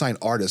 Unsigned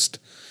artists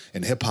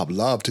in hip-hop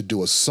love to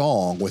do a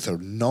song with a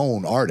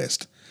known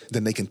artist.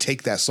 Then they can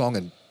take that song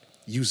and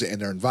use it in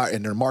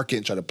their market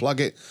and try to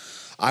plug it.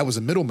 I was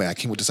a middleman. I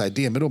came with this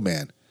idea,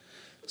 middleman.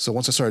 So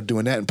once I started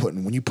doing that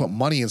and when you put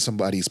money in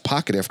somebody's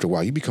pocket after a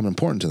while, you become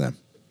important to them.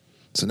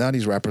 So now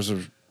these rappers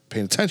are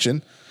paying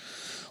attention.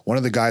 One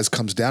of the guys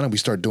comes down and we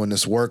start doing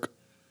this work.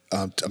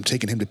 I'm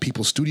taking him to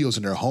people's studios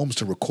in their homes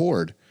to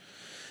record.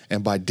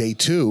 And by day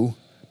 2,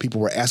 people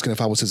were asking if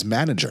I was his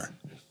manager.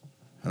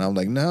 And I'm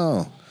like,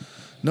 no.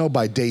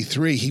 By day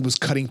 3, he was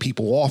cutting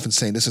people off and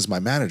saying, this is my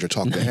manager,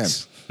 talk to him.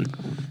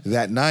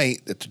 That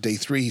night, at day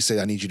 3, he said,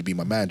 I need you to be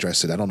my manager. I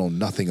said, I don't know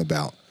nothing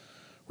about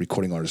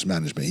recording artist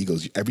management. He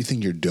goes,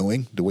 everything you're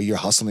doing, the way you're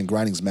hustling and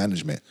grinding is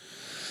management.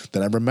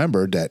 Then I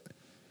remembered that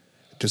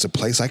there's a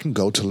place I can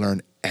go to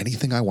learn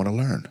anything I want to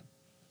learn.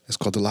 It's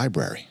called the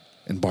library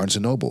in Barnes &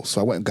 Noble. So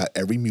I went and got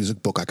every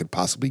music book I could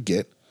possibly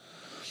get,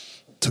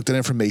 took that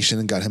information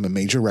and got him a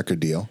major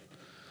record deal,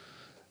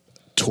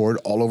 toured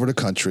all over the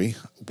country,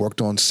 worked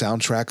on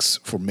soundtracks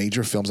for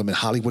major films. I'm in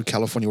Hollywood,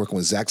 California, working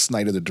with Zack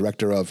Snyder, the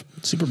director of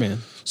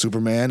Superman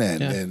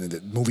and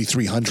the movie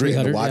 300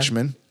 and The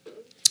Watchmen. Yeah.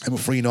 And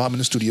before you know, I'm in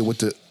the studio with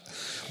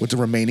the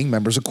remaining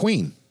members of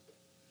Queen,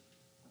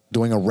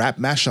 doing a rap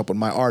mashup with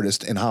my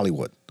artist in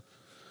Hollywood.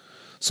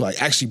 So I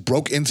actually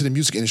broke into the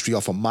music industry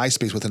off of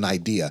MySpace with an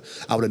idea.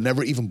 I would have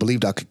never even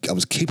believed I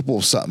was capable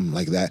of something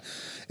like that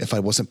if I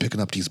wasn't picking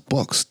up these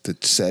books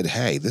that said,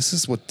 hey, this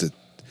is what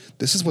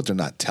they're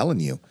not telling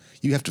you.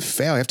 You have to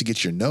fail. You have to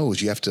get your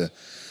nose. You have to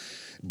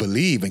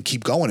believe and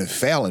keep going and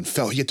fail and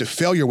fail. You have to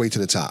fail your way to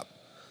the top.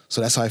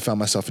 So that's how I found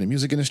myself in the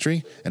music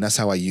industry, and that's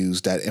how I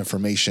used that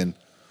information.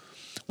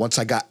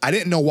 I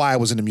didn't know why I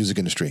was in the music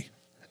industry.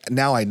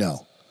 Now I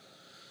know.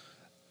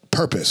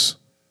 Purpose.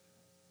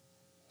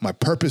 My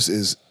purpose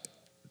is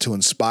to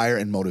inspire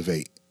and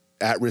motivate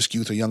at-risk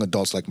youth or young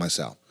adults like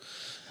myself.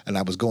 And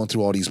I was going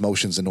through all these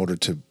motions in order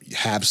to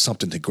have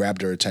something to grab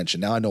their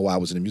attention. Now I know why I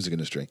was in the music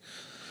industry. It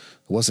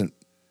wasn't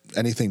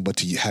anything but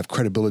to have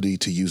credibility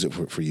to use it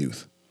for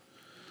youth.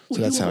 So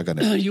that's how I got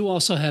in. You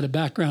also had a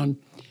background.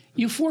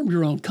 You formed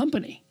your own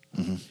company.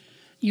 Mm-hmm.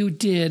 You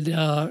did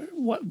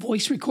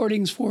voice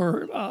recordings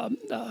for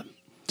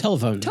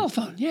telephone.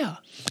 Yeah.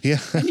 Yeah.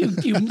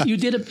 And you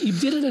did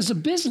it as a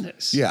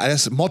business. Yeah,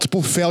 that's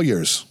multiple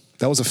failures.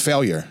 That was a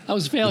failure. That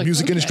was a failure. The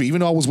music industry,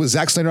 even though I was with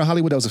Zack Snyder in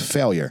Hollywood, that was a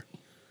failure.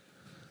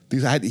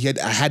 I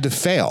had to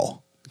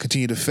fail,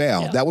 continue to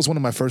fail. Yeah. That was one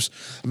of my first.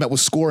 I met with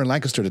Score in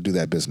Lancaster to do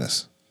that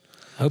business.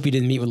 I hope you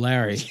didn't meet with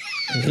Larry.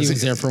 He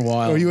was there for a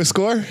while. Were you a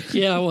Score?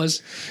 Yeah, I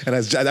was. And I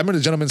remember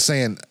the gentleman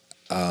saying,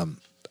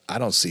 I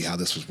don't see how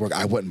this was working.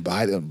 I wouldn't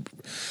buy them.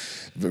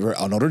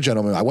 Another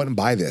gentleman, I wouldn't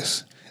buy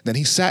this. Then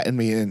he sat in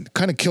me and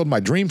kind of killed my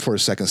dream for a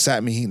second, sat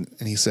in me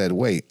and he said,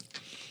 wait,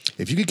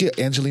 if you could get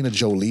Angelina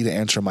Jolie to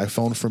answer my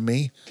phone for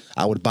me,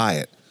 I would buy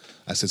it.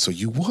 I said, so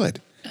you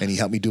would? And he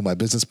helped me do my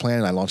business plan,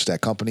 and I launched that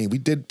company. We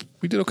did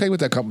okay with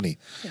that company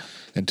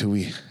until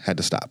we had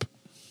to stop.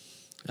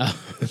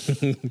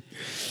 Until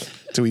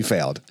we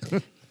failed.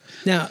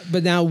 Now,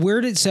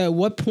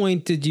 what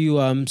point did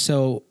you,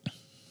 so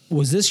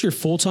was this your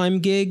full-time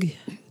gig,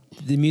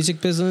 the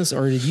music business,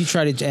 or did you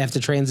try to have to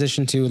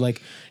transition to,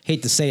 like,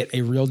 hate to say it,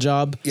 a real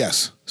job?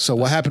 Yes. So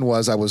what happened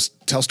was I was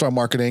Telstar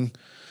Marketing,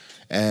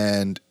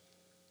 and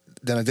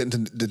then I did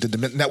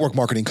the network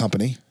marketing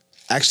company.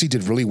 Actually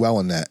did really well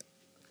in that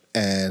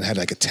and had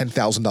like a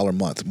 $10,000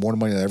 month, more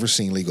money than I've ever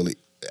seen legally,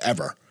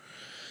 ever.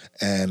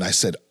 And I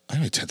said, I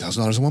made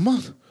 $10,000 in 1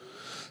 month.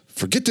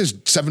 Forget this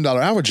 $7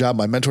 hour job.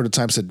 My mentor at the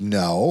time said,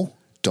 no,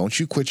 don't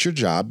you quit your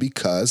job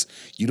because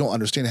you don't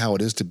understand how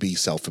it is to be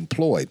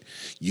self-employed.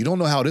 You don't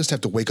know how it is to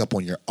have to wake up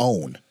on your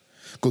own,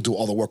 go do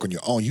all the work on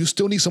your own. You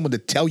still need someone to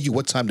tell you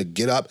what time to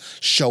get up,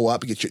 show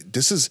up,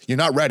 you're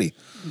not ready.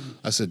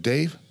 I said,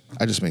 Dave,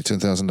 I just made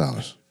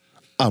 $10,000.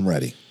 I'm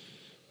ready.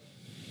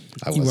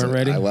 You weren't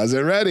ready? I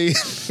wasn't ready.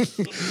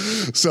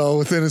 So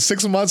within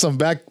 6 months, I'm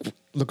back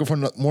looking for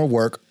more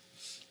work.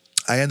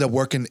 I ended up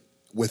working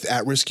with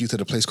at-risk youth at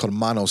a place called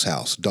Mono's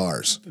House,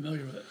 DARS.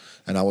 Familiar with it.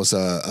 And I was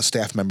a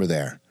staff member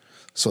there.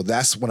 So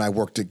that's when I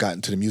got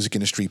into the music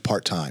industry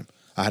part-time.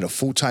 I had a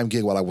full-time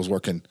gig while I was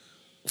working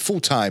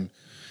full-time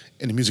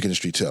in the music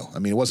industry too. I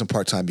mean, it wasn't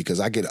part-time because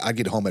I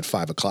get home at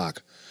 5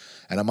 o'clock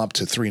and I'm up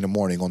to 3 a.m.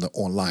 on the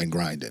online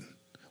grinding.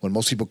 When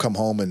most people come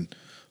home and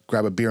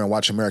grab a beer and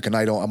watch American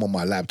Idol, I'm on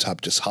my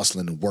laptop just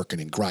hustling and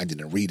working and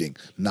grinding and reading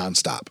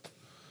nonstop.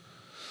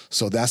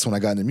 So that's when I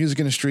got in the music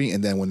industry.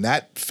 And then when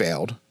that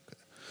failed,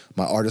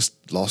 my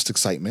artist lost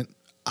excitement.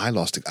 I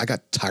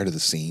got tired of the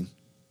scene.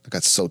 I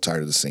got so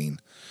tired of the scene.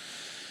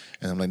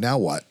 And I'm like, now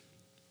what?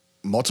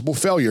 Multiple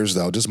failures,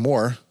 though, just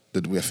more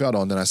that we have failed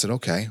on. Then I said,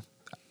 okay,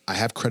 I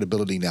have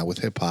credibility now with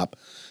hip hop.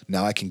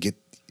 Now I can get.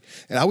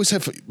 And I always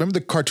have, remember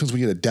the cartoons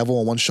when you had a devil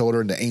on one shoulder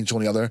and the angel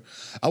on the other?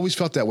 I always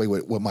felt that way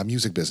with my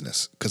music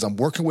business because I'm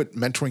working with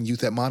mentoring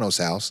youth at Mono's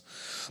House,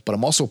 but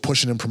I'm also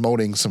pushing and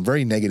promoting some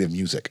very negative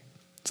music.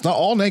 It's not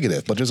all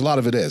negative, but there's a lot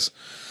of it is.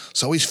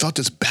 So I always felt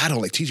this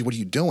battle, like, TJ, what are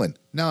you doing?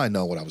 Now I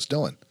know what I was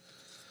doing.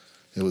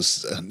 It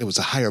was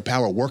a higher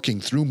power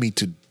working through me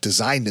to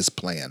design this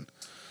plan.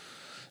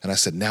 And I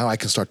said, now I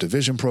can start the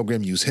vision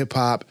program, use hip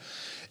hop,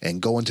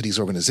 and go into these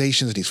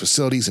organizations, these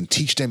facilities, and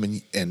teach them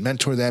and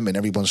mentor them. And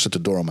everyone shut the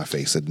door on my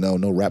face. Said,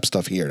 no rap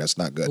stuff here. That's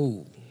not good.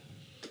 Ooh.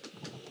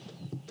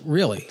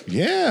 Really?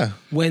 Yeah.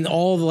 When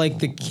all like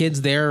the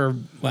kids there,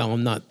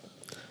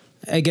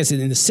 I guess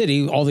in the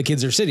city, all the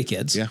kids are city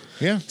kids. Yeah.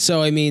 Yeah.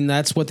 So, I mean,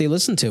 that's what they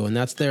listen to, and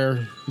that's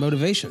their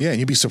motivation. Yeah, and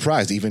you'd be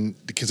surprised. Even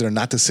the kids that are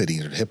not the city,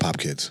 they're hip hop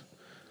kids.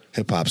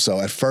 Hip hop. So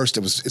at first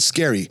it's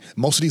scary.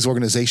 Most of these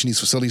organizations, these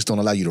facilities don't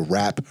allow you to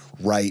rap,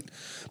 write,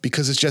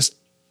 because it's just,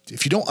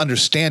 if you don't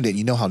understand it,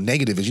 you know how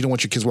negative it is. You don't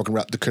want your kids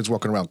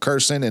walking around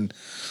cursing. And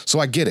so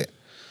I get it.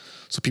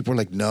 So people are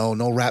like,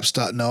 no rap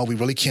stuff. No, we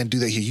really can't do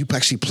that here. You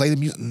actually play the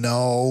music.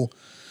 No.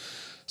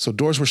 So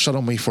doors were shut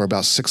on me for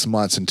about 6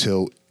 months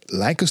until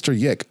Lancaster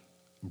Yick,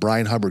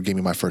 Brian Hubbard, gave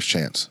me my first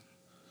chance.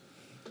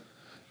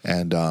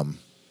 And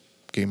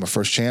gave me my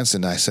first chance,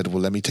 and I said,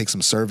 well, let me take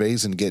some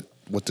surveys and get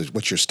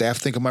what your staff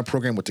think of my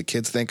program, what the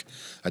kids think.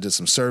 I did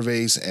some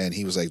surveys, and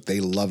he was like, they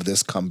love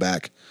this, come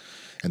back.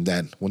 And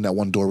then when that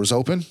one door was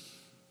open,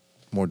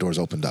 more doors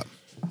opened up.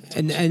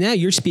 And now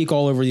you speak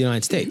all over the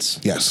United States.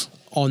 Yes.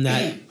 On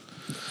that.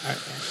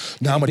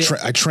 Now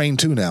I train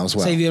too now as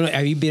well. So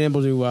have you been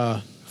able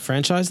to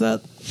franchise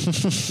that?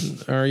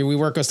 Or are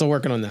we still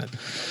working on that?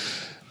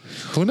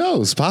 Who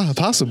knows?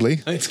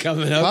 Possibly. It's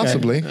coming. Okay.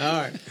 Possibly.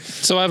 All right.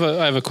 So I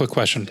have a quick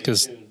question,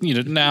 because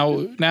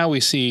now we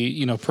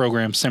see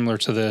programs similar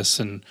to this,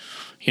 and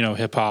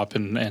hip hop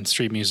and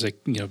street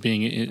music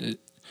being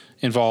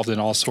involved in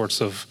all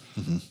sorts of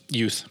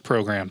youth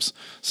programs.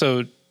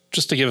 So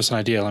just to give us an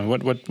idea, I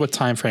mean, what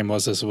time frame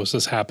was this? Was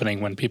this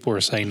happening when people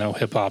were saying no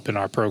hip hop in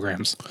our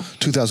programs?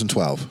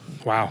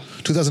 2012. Wow.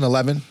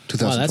 2011.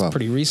 2012. Wow, that's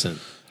pretty recent.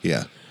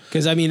 Yeah.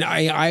 Because I mean,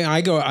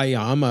 I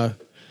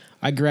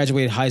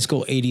graduated high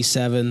school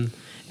 '87,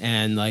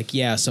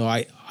 and so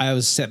I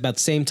was about the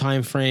same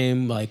time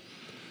frame. Like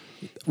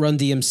Run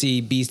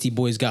DMC, Beastie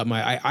Boys got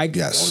my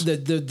yes.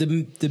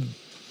 The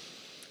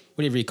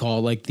whatever you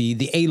call it,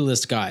 the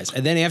A-list guys.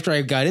 And then after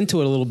I got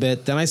into it a little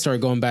bit, then I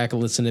started going back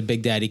and listening to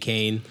Big Daddy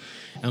Kane.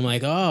 I'm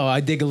like, oh, I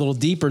dig a little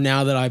deeper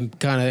now that I'm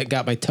kind of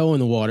got my toe in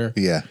the water.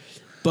 Yeah.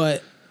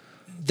 But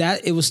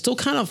it was still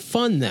kind of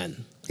fun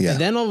then. Yeah.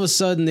 And then all of a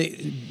sudden,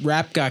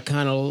 rap got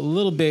kind of a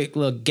little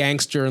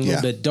gangster and a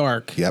little bit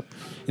dark. Yep.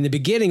 In the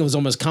beginning, it was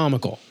almost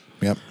comical.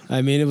 Yep.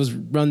 I mean, it was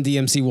Run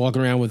DMC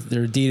walking around with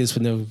their Adidas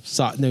with no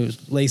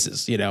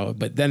laces,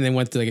 But then they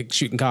went to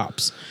shooting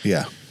cops.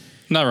 Yeah.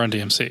 Not Run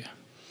DMC.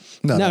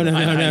 No.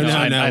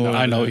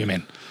 I know what you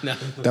mean. No.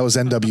 That was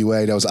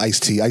NWA. That was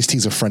Ice-T.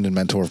 Ice-T's a friend and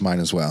mentor of mine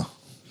as well.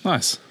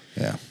 Nice.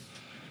 Yeah.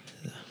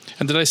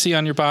 And did I see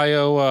on your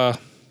bio,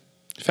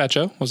 Fat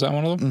Joe? Was that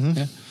one of them? Mm-hmm.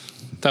 Yeah.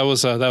 That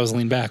was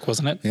Lean Back,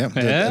 wasn't it? Yeah.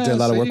 I did a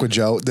lot of work with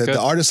Joe. The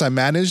artist I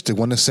managed, the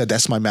one that said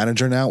that's my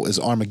manager now, is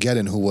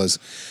Armageddon, who was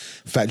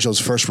Fat Joe's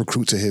first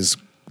recruit to his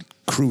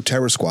crew,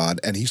 Terror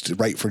Squad, and he used to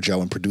write for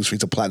Joe and produce.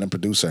 He's a platinum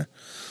producer.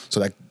 So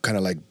that kind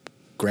of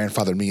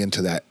grandfathered me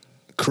into that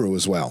crew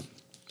as well.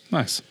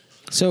 Nice.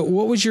 So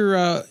what was your,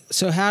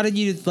 how did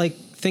you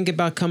think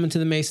about coming to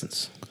the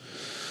Masons?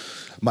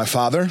 My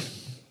father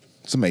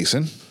is a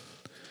Mason,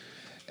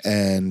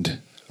 and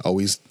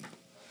was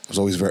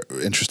always very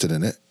interested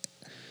in it.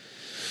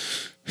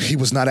 He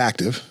was not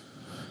active,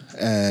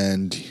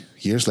 and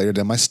years later,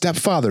 then my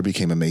stepfather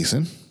became a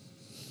Mason,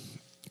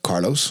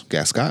 Carlos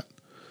Gascott,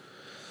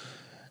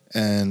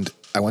 and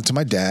I went to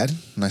my dad,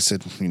 and I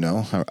said,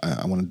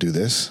 I want to do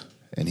this,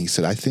 and he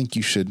said, I think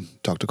you should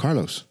talk to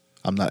Carlos.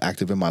 I'm not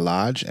active in my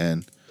lodge,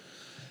 and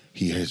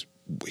he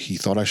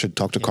thought I should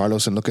talk to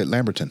Carlos and look at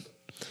Lamberton.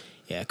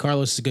 Yeah,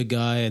 Carlos is a good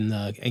guy,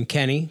 and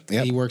Kenny,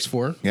 he works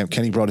for. Yeah,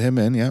 Kenny brought him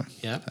in, yeah.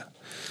 Yeah.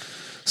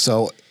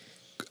 So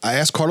I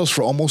asked Carlos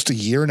for almost a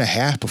year and a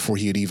half before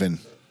he had even,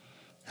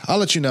 I'll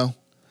let you know.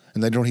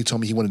 And later on, he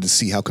told me he wanted to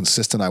see how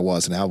consistent I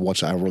was and how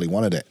much I really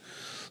wanted it.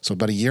 So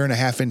about a year and a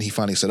half in, he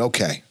finally said,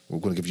 okay, we're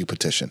going to give you a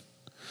petition.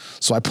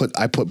 So I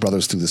put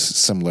brothers through this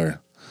similar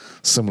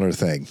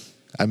thing.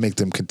 I make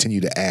them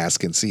continue to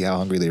ask and see how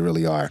hungry they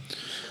really are.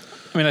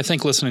 I mean, I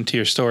think listening to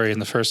your story in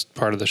the first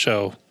part of the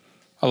show,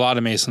 a lot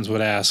of Masons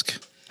would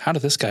ask, how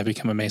did this guy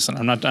become a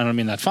Mason? I don't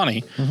mean that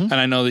funny. Mm-hmm. And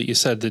I know that you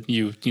said that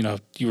you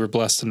were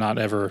blessed to not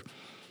ever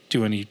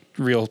do any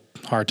real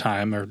hard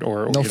time or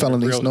no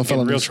felonies,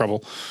 real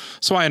trouble.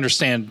 So I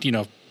understand,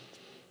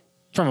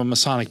 from a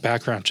Masonic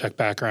background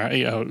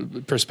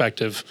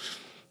perspective,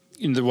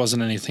 there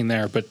wasn't anything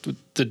there, but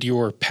did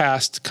your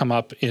past come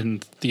up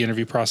in the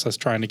interview process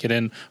trying to get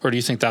in? Or do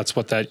you think that's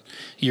what that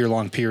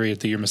year-long period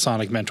that your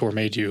Masonic mentor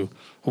made you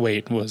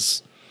wait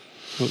was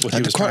what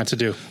he was trying to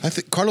do? I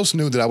think Carlos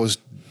knew that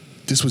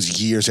this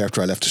was years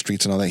after I left the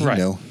streets and all that.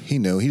 He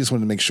knew. He just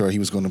wanted to make sure he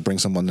was going to bring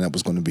someone that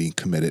was going to be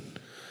committed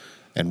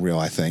and real,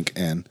 I think.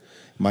 And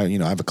I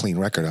have a clean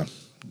record. It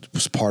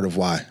was part of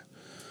why.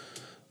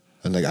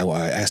 And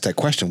I asked that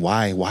question,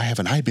 why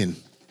haven't I been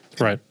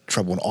in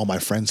trouble when all my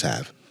friends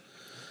have?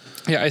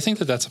 Yeah, I think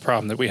that's a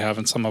problem that we have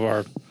in some of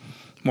our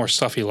more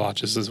stuffy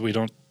lodges is we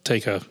don't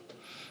take a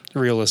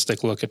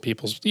realistic look at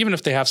people's, even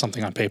if they have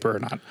something on paper or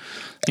not.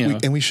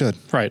 And we should.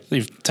 Right.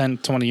 10,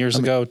 20 years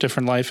ago,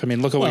 different life. I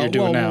mean, look at what you're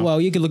doing now. Well,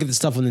 you can look at the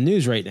stuff on the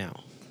news right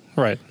now.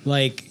 Right.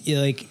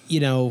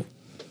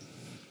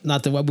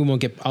 Not that we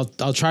won't get,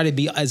 I'll try to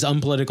be as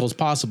unpolitical as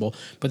possible,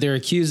 but they're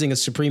accusing a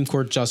Supreme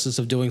Court justice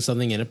of doing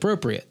something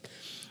inappropriate.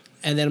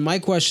 And then my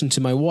question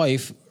to my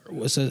wife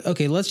was,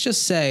 okay, let's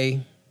just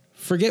say,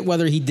 forget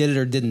whether he did it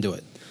or didn't do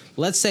it.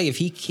 Let's say if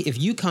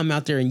you come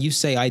out there and you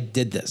say, I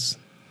did this,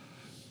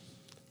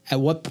 at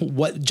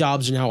what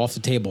jobs are now off the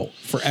table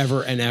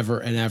forever and ever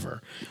and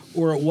ever?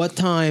 Or at what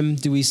time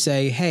do we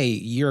say, hey,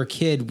 you're a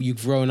kid,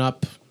 you've grown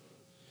up,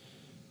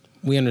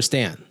 we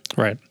understand?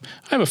 Right.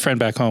 I have a friend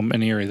back home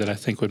in Erie that I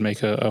think would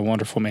make a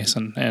wonderful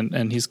Mason,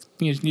 and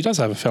he does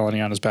have a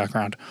felony on his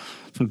background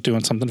from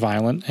doing something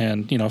violent,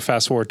 and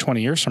fast forward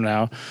 20 years from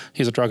now,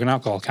 he's a drug and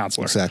alcohol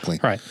counselor. Exactly.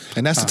 Right.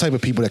 And that's the type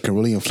of people that can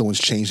really influence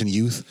change in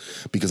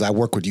youth, because I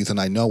work with youth and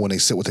I know when they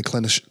sit with a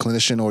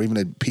clinician or even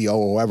a PO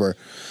or whatever,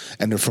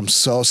 and they're from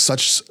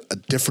such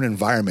different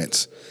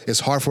environments, it's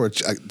hard for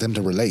them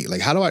to relate.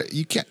 Like, how do I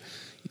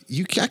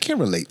can't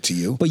relate to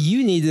you. But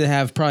you need to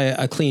have probably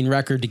a clean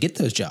record to get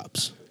those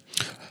jobs.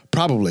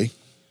 Probably.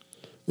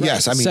 Right.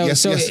 Yes. I mean,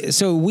 yes.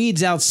 So it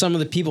weeds out some of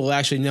the people who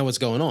actually know what's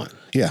going on.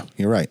 Yeah,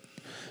 you're right.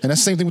 And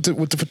that's the same thing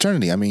with the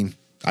fraternity. I mean,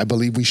 I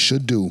believe we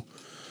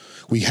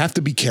have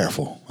to be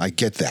careful. I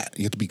get that.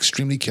 You have to be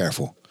extremely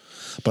careful.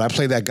 But I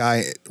play that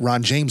guy,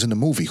 Ron James, in the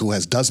movie who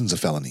has dozens of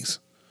felonies.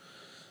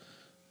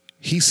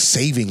 He's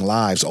saving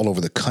lives all over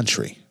the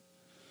country.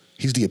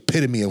 He's the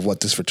epitome of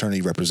what this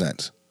fraternity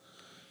represents.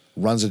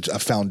 Runs a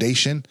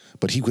foundation,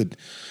 but he could,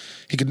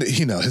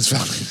 his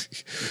family,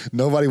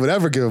 nobody would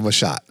ever give him a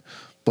shot.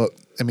 But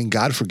I mean,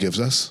 God forgives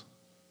us.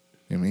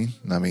 I mean,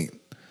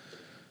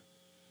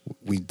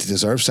 we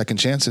deserve second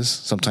chances,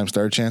 sometimes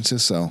third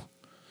chances. So,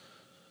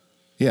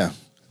 yeah.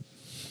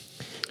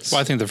 Well,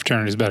 I think the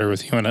fraternity is better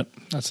with you in it.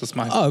 That's just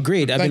my. Oh,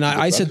 agreed. I mean,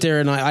 I sit there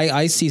and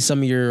I see some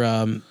of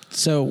your.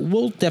 So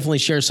we'll definitely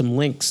share some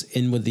links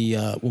in with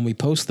the when we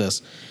post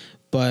this,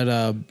 but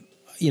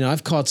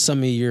I've caught some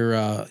of your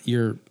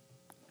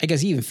I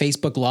guess even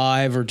Facebook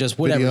Live or just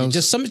whatever, videos.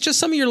 just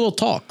some of your little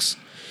talks,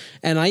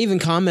 and I even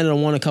commented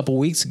on one a couple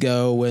weeks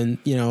ago when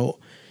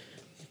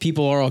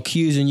people are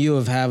accusing you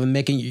of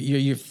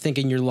you're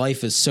thinking your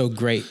life is so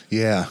great.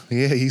 Yeah,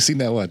 you seen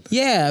that one?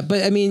 Yeah,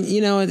 but I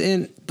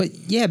mean,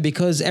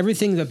 because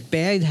everything that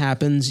bad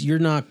happens, you're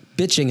not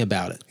bitching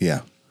about it. Yeah.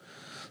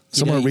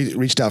 Someone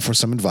reached out for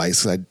some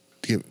advice. I'm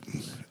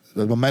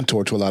a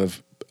mentor to a lot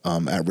of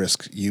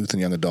at-risk youth and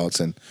young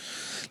adults, and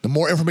the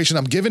more information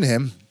I'm giving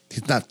him,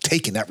 he's not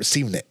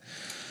receiving it.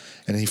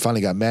 And then he finally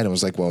got mad and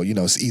was like, well,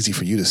 it's easy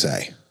for you to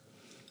say.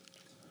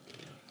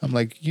 I'm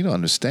like, you don't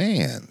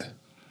understand.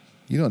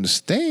 You don't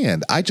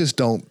understand. I just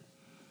don't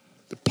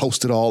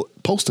post it all.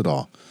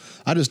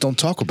 I just don't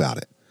talk about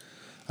it.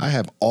 I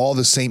have all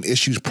the same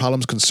issues,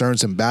 problems,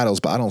 concerns, and battles,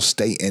 but I don't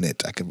stay in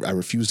it. I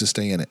refuse to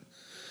stay in it.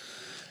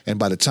 And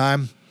by the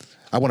time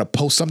I want to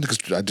post something,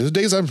 because there's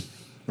days I'm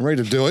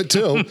ready to do it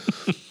too.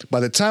 By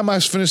the time I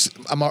finish,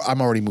 I'm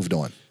already moved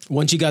on.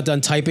 Once you got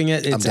done typing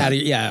it, it's out of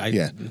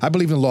I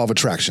believe in the law of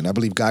attraction. I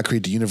believe God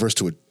created the universe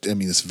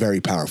it's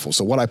very powerful.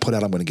 So what I put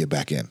out, I'm going to get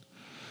back in.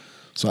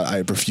 So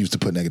I refuse to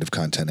put negative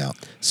content out.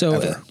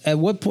 So at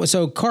what point?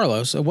 So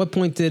Carlos, at what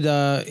point did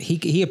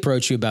he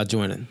approach you about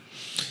joining?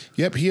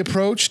 Yep, he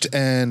approached,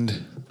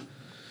 and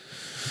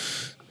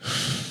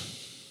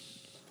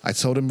I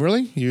told him,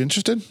 "Really, you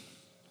interested?" I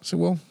said,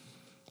 "Well,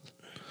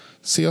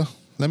 see ya.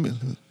 Let me.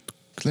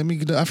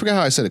 I forgot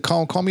how I said it.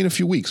 Call me in a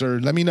few weeks, or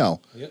let me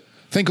know. Yep.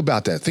 Think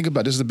about that.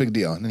 This is a big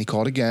deal." And then he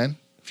called again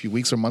a few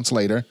weeks or months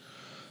later.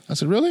 I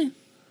said, "Really?"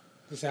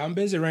 He said, "I'm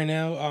busy right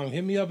now.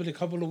 Hit me up in a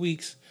couple of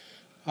weeks.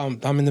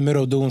 I'm in the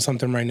middle of doing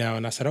something right now."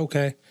 And I said,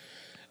 "Okay."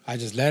 I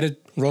just let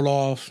it roll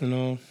off,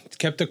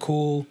 kept it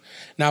cool.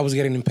 Now I was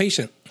getting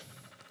impatient.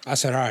 I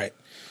said, "All right."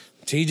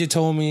 TJ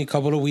told me a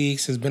couple of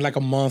weeks. It's been like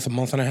a month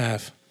and a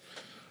half.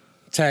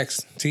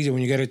 Text TJ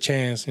when you get a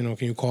chance. Can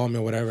you call me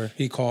or whatever?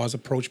 He calls,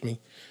 approached me.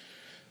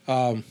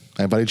 I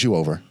invited you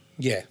over.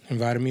 Yeah,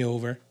 invited me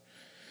over.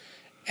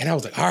 And I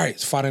was like, all right,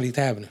 it's finally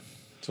happening.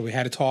 So we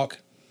had a talk.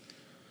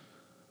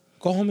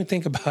 Go home and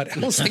think about it. I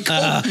was like,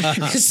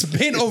 it's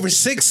been over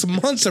 6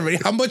 months already.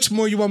 How much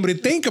more you want me to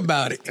think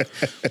about it?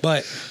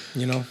 But,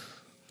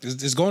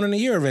 it's going on a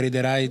year already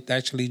that I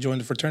actually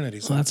joined the fraternity.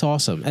 So. Well, that's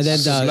awesome. And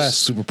then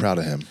super proud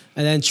of him.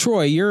 And then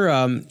Troy,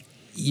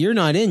 you're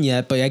not in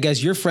yet, but I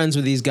guess you're friends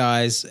with these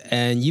guys,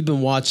 and you've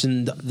been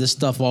watching this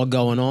stuff all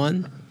going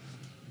on.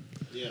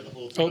 Yeah, the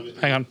whole time.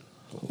 Oh, hang on.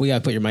 We got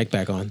to put your mic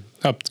back on.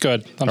 Oh, it's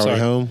good. I'm Are sorry. we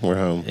home? We're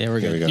home. Yeah, we're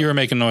good. Here we go. You were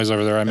making noise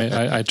over there.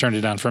 I turned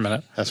it down for a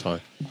minute. That's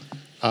fine.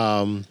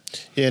 And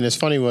it's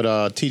funny what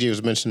TJ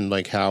was mentioning,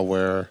 like how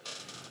we're,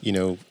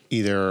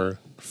 either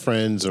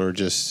friends or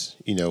just,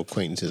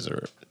 acquaintances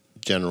or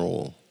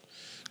general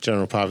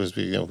problems,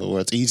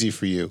 where it's easy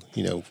for you,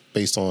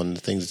 based on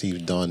the things that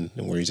he's done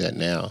and where he's at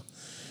now.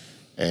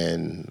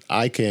 And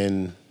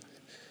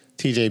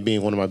TJ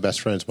being one of my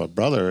best friends, my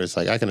brother, it's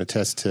like I can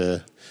attest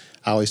to.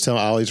 I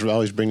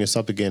always bring this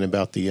up again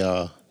about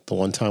the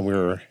one time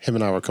him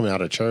and I were coming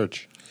out of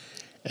church,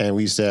 and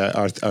we used to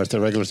the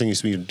regular thing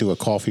used to be to do a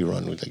coffee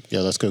run. We're like,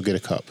 let's go get a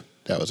cup.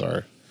 That was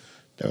our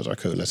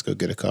code. Let's go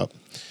get a cup.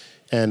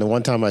 And the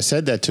one time I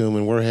said that to him,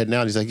 and we're heading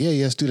out, he's like,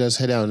 yes, dude, let's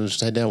head out. And just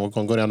head down. We're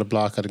going to go down the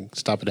block. I had to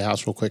stop at the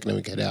house real quick, and then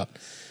we get out.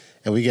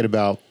 And we get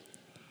about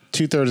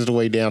 2/3 of the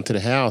way down to the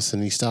house,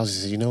 and he stops.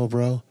 He says,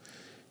 bro?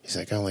 He's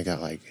like, I only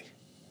got I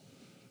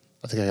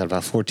think I got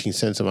about 14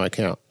 cents in my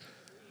account.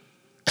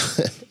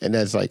 And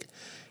that's like,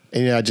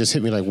 and it just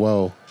hit me like,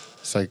 whoa.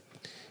 It's like,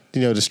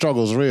 the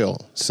struggle's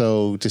real.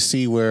 So to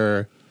see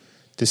where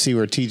to see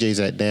where TJ's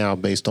at now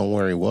based on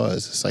where he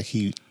was. It's like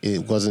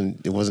it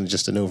wasn't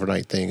just an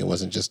overnight thing. It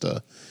wasn't just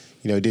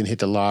he didn't hit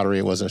the lottery.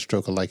 It wasn't a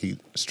stroke of luck. He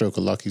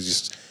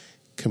just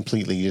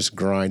completely just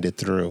grinded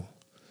through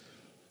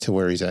to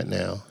where he's at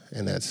now.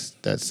 And that's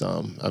it's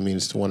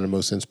one of the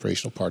most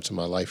inspirational parts of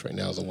my life right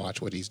now is to watch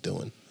what he's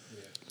doing.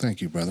 Thank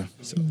you, brother.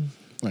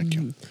 Thank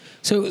you.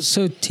 So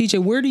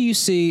TJ, where do you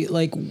see,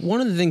 like,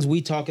 one of the things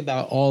we talk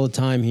about all the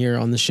time here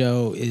on the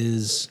show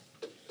is,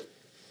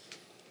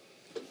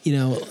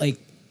 like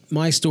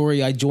my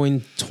story, I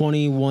joined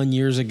 21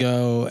 years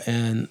ago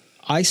and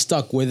I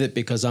stuck with it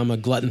because I'm a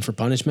glutton for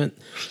punishment.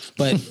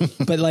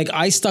 But like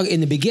I stuck in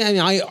the beginning.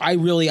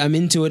 I'm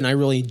into it and I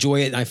really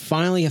enjoy it. And I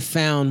finally have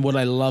found what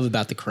I love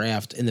about the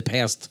craft in the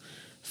past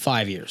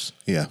 5 years.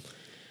 Yeah.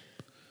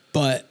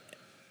 But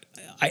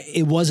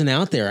it wasn't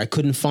out there. I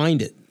couldn't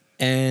find it.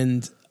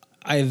 And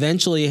I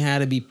eventually had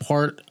to be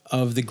part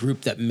of the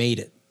group that made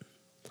it.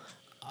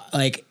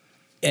 Like,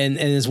 and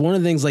it's one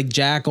of the things like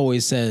Jack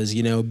always says,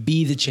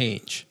 be the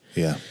change.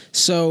 Yeah.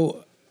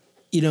 So,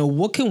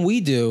 what can we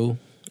do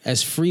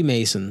as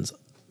Freemasons?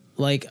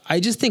 Like, I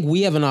just think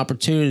we have an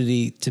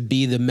opportunity to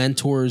be the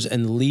mentors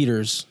and the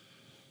leaders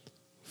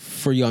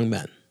for young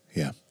men.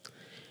 Yeah.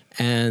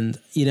 And,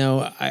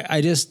 I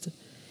just,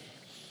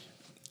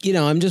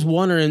 I'm just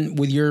wondering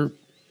with your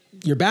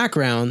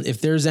background,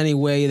 if there's any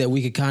way that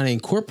we could kind of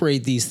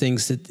incorporate these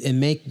things and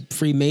make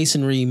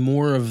Freemasonry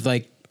more of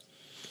like,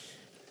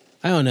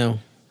 I don't know.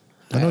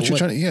 I know what you're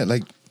trying to,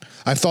 like,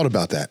 I've thought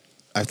about that.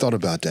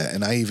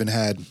 And I even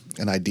had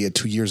an idea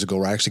 2 years ago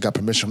where I actually got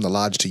permission from the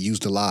lodge to use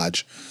the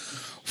lodge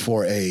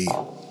for a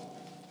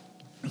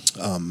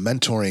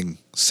mentoring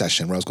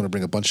session where I was going to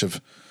bring a bunch of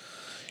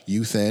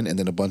youth in and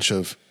then a bunch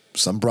of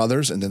some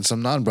brothers and then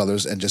some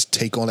non-brothers and just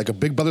take on like a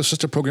big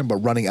brother-sister program, but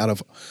running out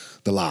of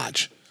the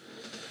lodge.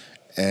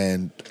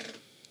 And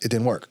it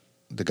didn't work.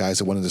 The guys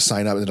that wanted to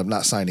sign up ended up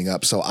not signing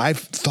up. So I've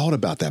thought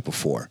about that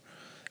before.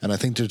 And I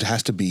think there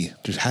has to be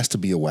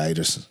a way.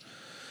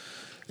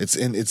 It's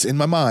in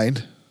my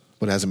mind,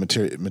 but it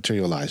hasn't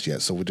materialized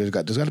yet. So there's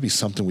got to be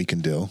something we can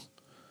do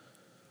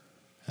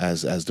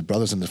as the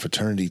brothers in the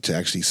fraternity to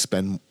actually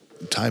spend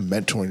time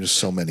mentoring just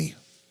so many.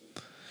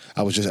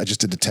 I just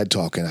did the TED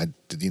Talk, and I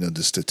did,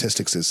 the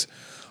statistics is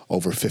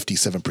over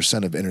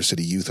 57% of inner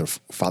city youth are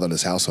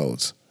fatherless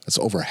households. That's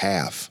over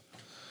half.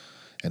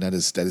 And that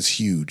is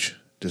huge.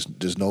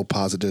 There's no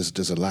positive.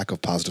 There's a lack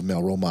of positive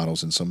male role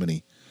models in so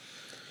many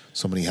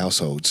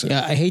households.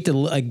 Yeah, I hate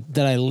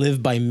that I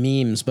live by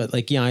memes, but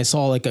I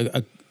saw like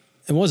it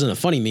wasn't a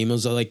funny meme. It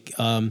was like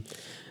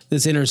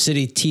this inner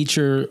city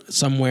teacher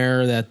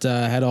somewhere that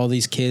had all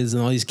these kids,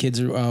 and all these kids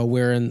are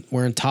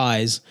wearing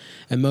ties,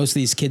 and most of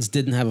these kids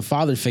didn't have a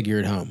father figure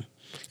at home.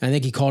 And I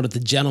think he called it the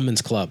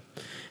Gentleman's Club,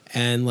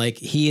 and like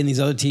he and these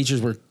other teachers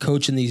were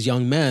coaching these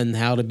young men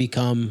how to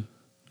become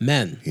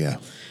men. Yeah.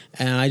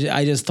 And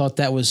I just thought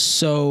that was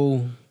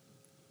so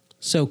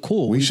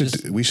cool. We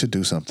should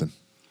do something,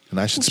 and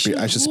I should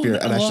spearhead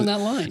that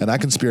line. And I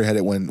can spearhead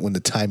it when the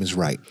time is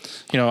right.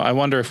 I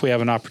wonder if we have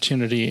an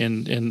opportunity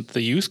in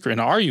the youth group, in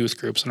our youth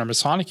groups, in our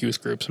Masonic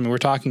youth groups. I mean, we're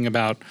talking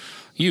about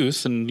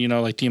youth, and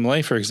like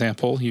DMLA, for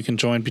example, you can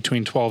join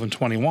between 12 and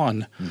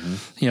 21.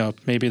 Mm-hmm.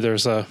 Maybe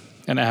there's an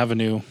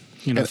avenue,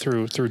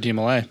 through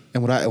DMLA.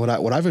 And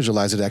what I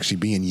visualize it actually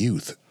being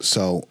youth.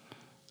 So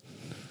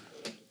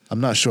I'm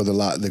not sure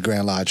the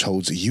Grand Lodge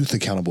holds youth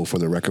accountable for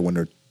the record when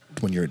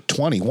you're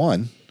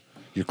 21.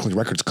 Your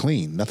record's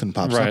clean. Nothing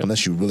pops up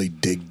unless you really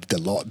dig the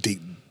law.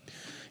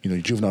 Your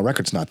juvenile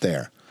record's not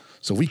there.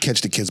 So if we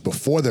catch the kids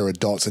before they're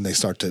adults and they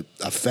start to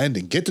offend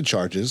and get the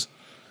charges,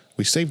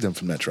 we save them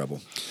from that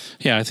trouble.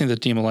 Yeah, I think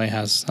that DMLA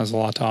has a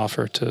lot to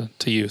offer to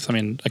youth. I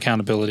mean,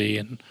 accountability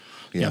and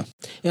yeah.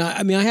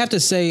 I mean, I have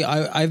to say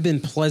I've been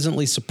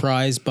pleasantly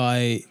surprised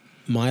by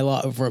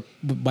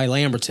by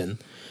Lamberton.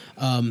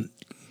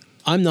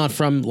 I'm not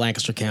from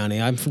Lancaster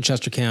County. I'm from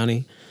Chester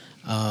County.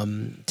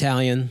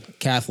 Italian,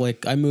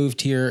 Catholic. I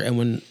moved here, and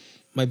when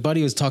my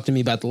buddy was talking to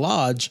me about the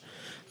lodge,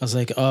 I was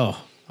like, oh,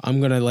 I'm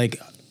going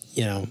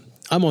to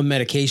I'm on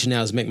medication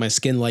now to make my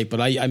skin light,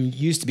 but I'm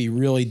used to be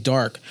really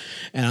dark.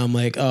 And I'm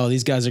like, oh,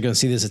 these guys are going to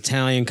see this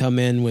Italian come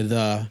in with,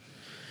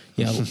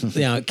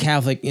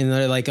 Catholic, and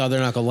they're like, oh,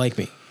 they're not going to like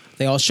me.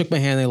 They all shook my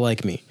hand. They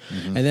like me.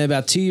 Mm-hmm. And then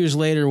about 2 years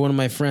later, one of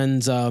my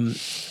friends,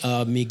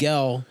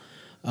 Miguel,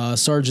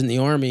 sergeant in the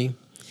Army,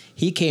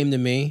 he came to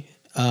me,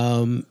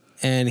 and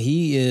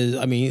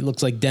he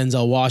looks like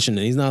Denzel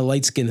Washington. He's not a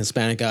light-skinned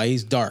Hispanic guy.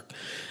 He's dark.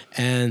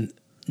 And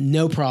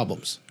no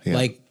problems. Yeah.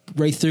 Like,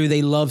 right through,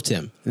 they loved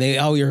him.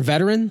 You're a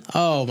veteran?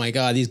 Oh, my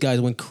God, these guys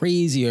went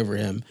crazy over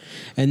him.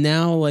 And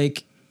now, I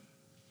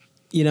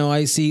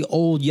see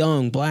old,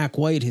 young, black,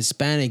 white,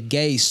 Hispanic,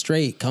 gay,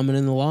 straight coming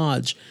in the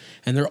lodge,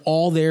 and they're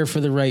all there for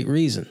the right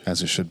reason.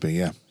 As it should be,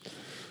 yeah.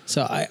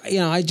 So, I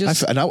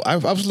was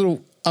a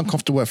little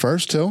uncomfortable at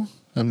first, too.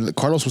 And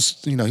Carlos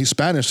was, he's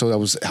Spanish, so that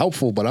was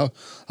helpful, but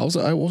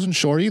I wasn't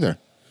sure either.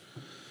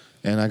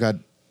 And I got,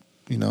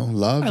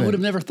 love. I would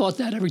have never thought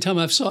that. Every time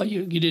I saw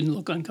you, you didn't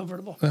look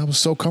uncomfortable. I was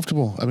so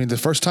comfortable. I mean, the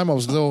first time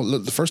like, I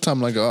thought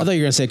you were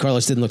going to say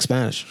Carlos didn't look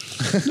Spanish.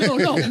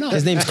 No.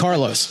 His name's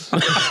Carlos.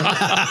 But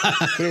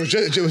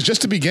it was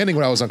just the beginning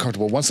when I was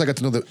uncomfortable. Once I got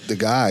to know the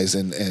guys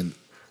and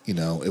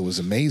it was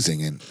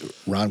amazing. And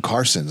Ron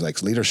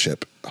Carson's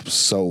leadership,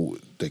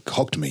 they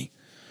hooked me.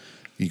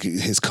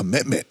 His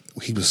commitment,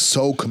 he was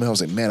so committed. I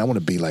was like, man, I want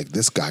to be like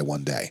this guy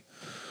one day.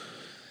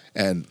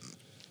 And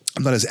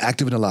I'm not as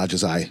active in the lodge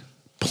as I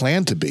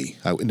planned to be.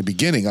 In the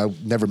beginning, I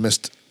never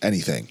missed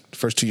anything. The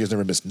first 2 years,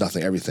 never missed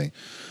nothing, everything.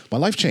 My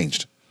life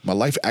changed. My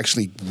life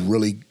actually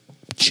really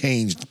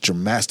changed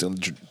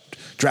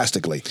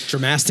drastically.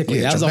 Dramatically.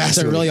 Yeah, that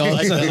was really all.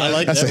 I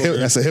like that's that.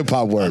 That's a hip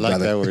hop word. I like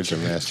brother. that word,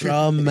 dramatically.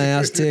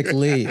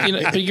 Dramatically.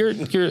 But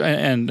you're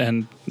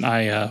and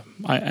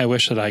I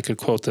wish that I could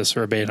quote this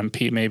verbatim.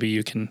 Pete, maybe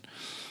you can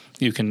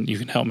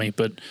help me.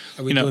 But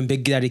are we doing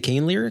Big Daddy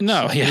Kane lyrics?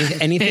 No, yeah,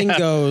 anything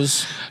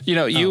goes.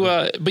 But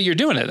you're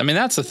doing it. I mean,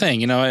 that's the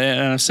thing. And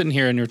I'm sitting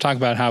here and you're talking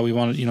about how we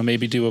want to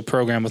maybe do a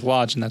program with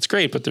Lodge, and that's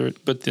great. But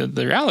the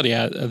reality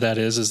of that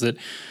is that.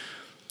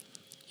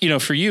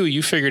 For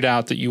you figured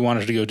out that you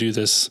wanted to go do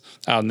this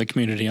out in the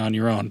community on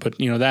your own. But,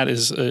 that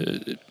is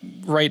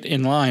right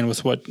in line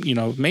with what,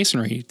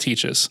 Masonry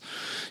teaches.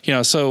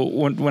 So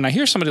when I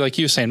hear somebody like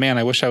you saying, man,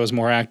 I wish I was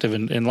more active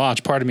in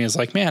Lodge, part of me is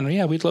like, man,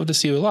 yeah, we'd love to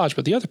see you at Lodge.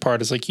 But the other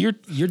part is like, you're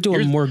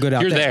doing more good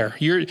out there.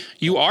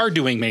 You are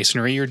doing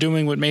Masonry. You're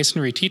doing what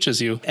Masonry teaches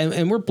you.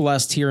 And we're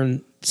blessed here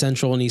in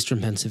central and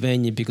eastern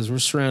Pennsylvania because we're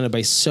surrounded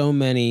by so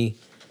many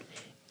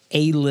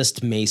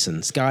A-list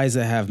Masons, guys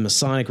that have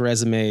Masonic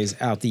resumes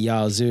out the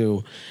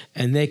yazoo,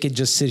 and they could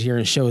just sit here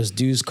and show us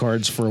dues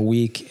cards for a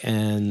week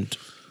and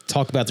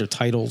talk about their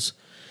titles.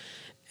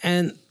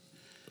 And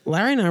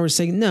Larry and I were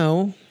saying,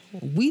 no,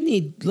 we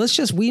need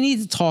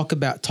to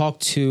talk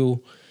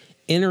to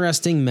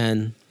interesting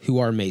men who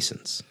are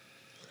Masons.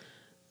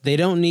 They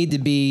don't need to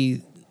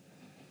be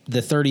the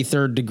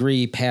 33rd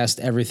degree past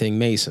everything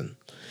Mason.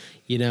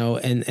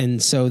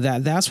 And so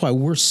that's why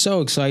we're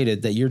so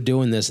excited that you're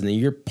doing this and that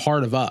you're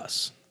part of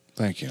us.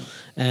 Thank you.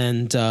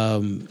 And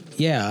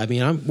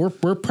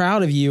we're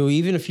proud of you,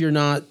 even if you're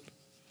not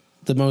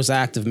the most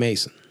active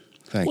Mason.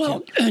 Thank you.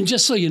 Well, and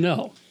just so you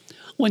know,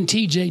 when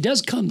TJ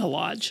does come to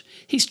Lodge,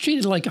 he's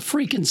treated like a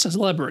freaking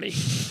celebrity.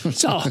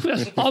 So,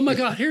 oh my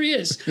God, here he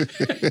is.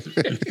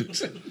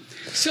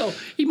 So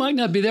he might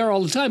not be there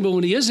all the time, but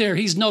when he is there,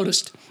 he's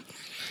noticed.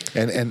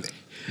 And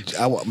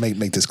I want to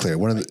make this clear.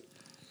 One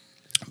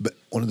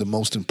of the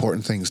most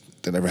important things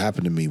that ever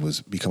happened to me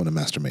was becoming a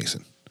Master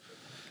Mason.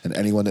 And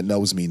anyone that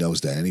knows me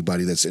knows that.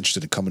 Anybody that's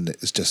interested in coming,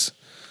 it's just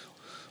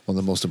one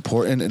of the most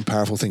important and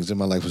powerful things in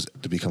my life was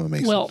to become a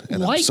Mason. Well,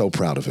 and I'm so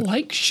proud of it.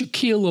 Like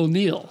Shaquille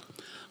O'Neal,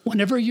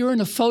 whenever you're in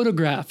a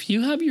photograph,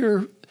 you have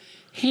your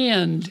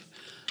hand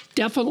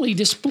definitely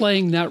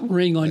displaying that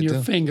ring on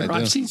your finger.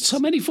 I've seen so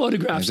many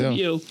photographs of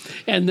you,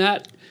 and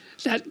that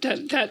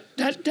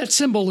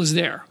symbol is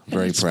there.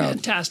 Very it's proud.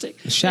 Fantastic.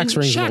 Shaq's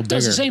ring's a little Shaq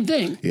does the bigger. same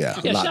thing. Yeah,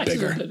 a lot Shaq's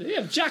bigger.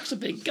 Shaq's a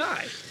big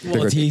guy.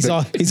 Well, he's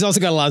also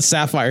got a lot of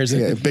sapphires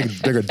in it.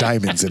 Bigger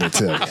diamonds in it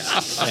too.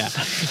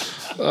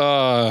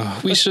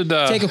 We should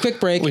take a quick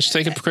break. We should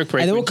take a quick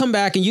break. And then we'll come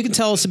back and you can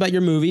tell us about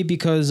your movie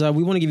because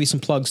we want to give you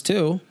some plugs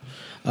too.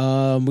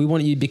 We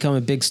want you to become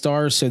a big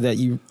star so that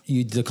you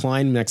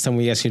decline next time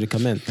we ask you to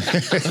come in.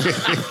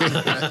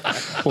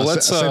 Well,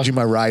 I'll send you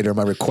my rider,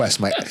 my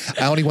request. I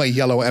only want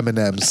yellow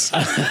M&Ms.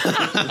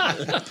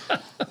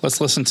 Let's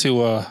listen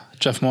to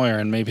Jeff Moyer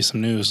and maybe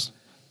some news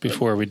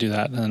before we do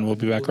that, and then we'll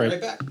be back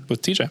right back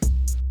with TJ.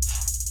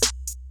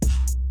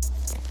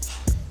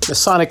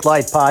 Masonic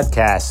Light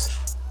Podcast.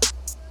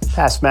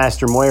 Past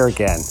Master Moyer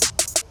again.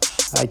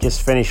 I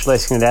just finished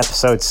listening to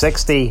episode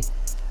 60.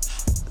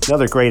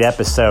 Another great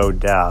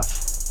episode.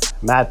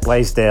 Matt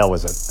Blaisdell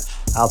was an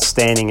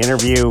outstanding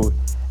interview,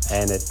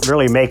 and it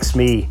really makes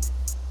me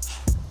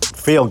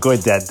feel good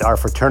that our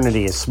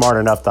fraternity is smart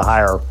enough to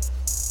hire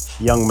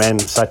young men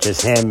such as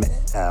him.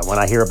 When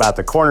I hear about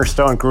the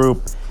Cornerstone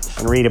Group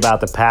and read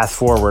about the path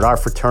forward, our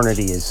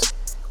fraternity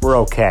we're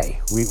okay.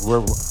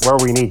 We're where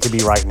we need to be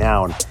right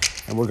now,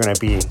 and we're going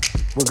to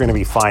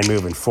be fine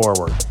moving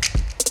forward.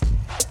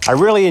 I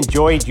really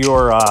enjoyed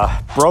your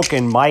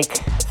broken mic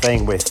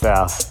thing with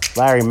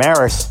Larry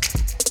Maris.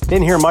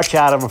 Didn't hear much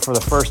out of him for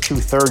the first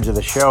 2/3 of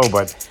the show,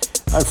 but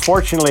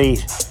unfortunately,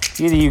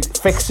 either you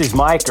fixed his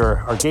mic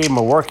or gave him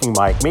a working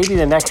mic. Maybe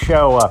the next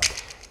show,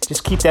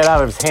 just keep that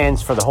out of his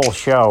hands for the whole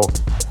show,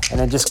 and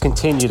then just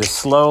continue to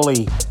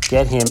slowly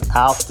get him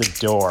out the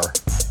door.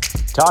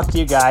 Talk to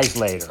you guys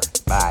later.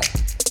 Bye.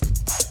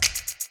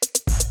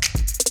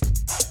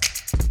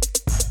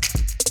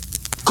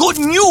 Good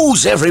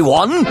news,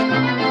 everyone!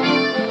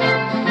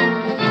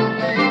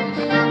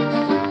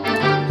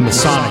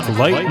 Masonic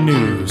Light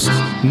News.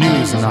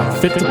 News not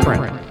fit to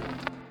print.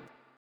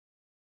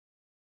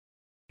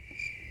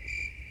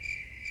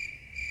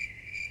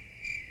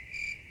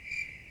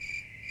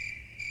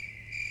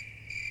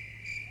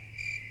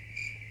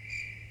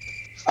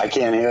 I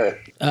can't hear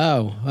it.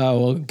 Oh,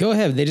 well, go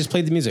ahead. They just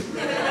played the music.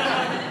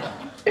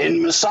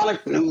 In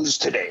Masonic news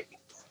today,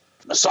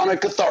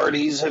 Masonic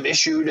authorities have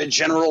issued a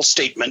general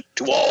statement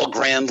to all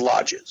Grand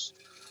Lodges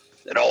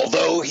that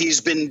although he's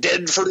been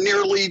dead for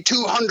nearly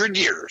 200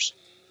 years,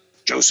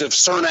 Joseph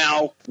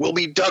Surnow will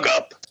be dug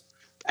up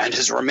and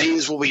his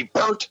remains will be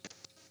burnt,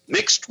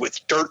 mixed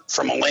with dirt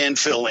from a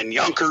landfill in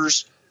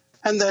Yonkers,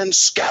 and then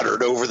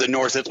scattered over the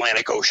North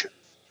Atlantic Ocean,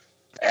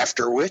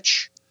 after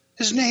which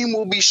his name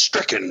will be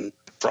stricken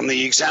from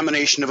the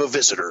examination of a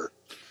visitor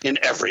in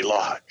every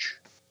lodge.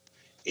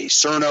 A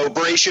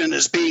Cernobration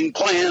is being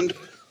planned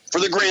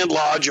for the Grand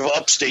Lodge of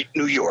upstate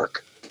New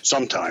York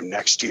sometime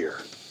next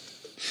year.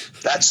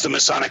 That's the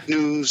Masonic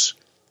news.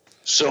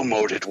 So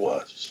mote it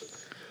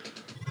was.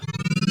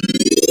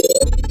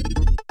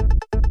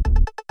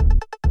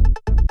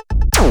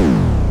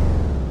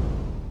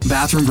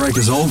 Bathroom break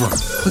is over.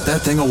 Put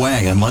that thing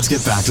away and let's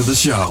get back to the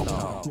show.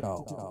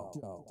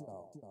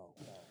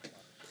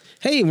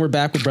 Hey, and we're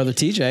back with Brother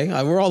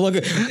TJ. We're all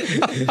looking.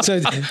 So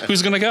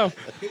who's gonna go?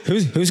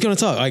 Who's gonna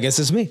talk? I guess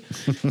it's me.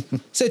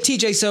 So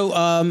TJ,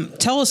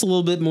 tell us a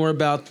little bit more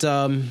about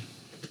the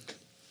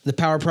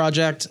Power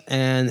Project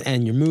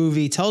and your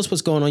movie. Tell us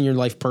what's going on in your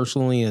life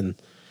personally and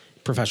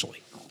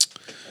professionally.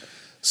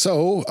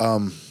 So,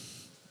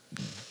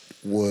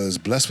 was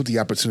blessed with the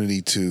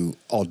opportunity to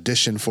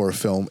audition for a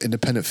film,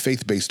 independent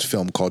faith-based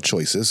film called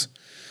Choices.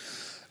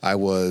 I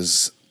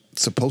was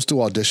supposed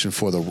to audition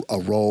for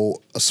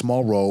a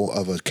small role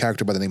of a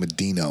character by the name of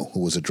Dino,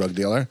 who was a drug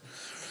dealer.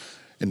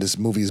 And this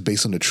movie is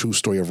based on the true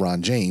story of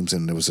Ron James,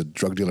 and there was a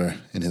drug dealer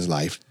in his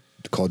life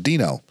called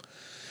Dino.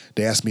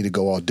 They asked me to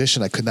go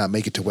audition. I could not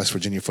make it to West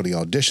Virginia for the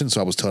audition,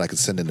 so I was told I could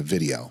send in a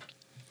video.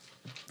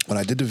 When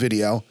I did the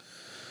video,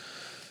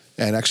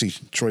 and actually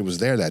Troy was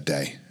there that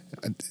day,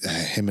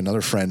 him and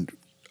another friend,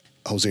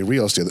 Jose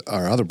Rios,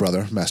 our other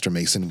brother, Master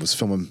Mason, was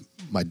filming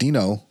my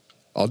Dino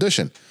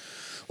audition.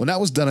 When that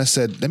was done, I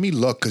said, let me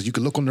look, because you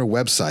could look on their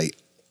website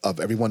of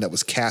everyone that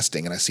was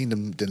casting, and I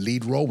seen the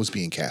lead role was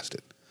being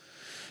casted.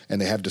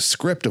 And they have the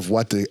script of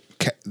what the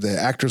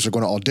actors are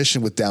going to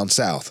audition with down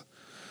south.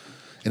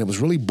 And it was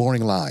really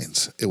boring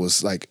lines. It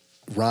was like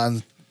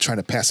Ron trying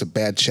to pass a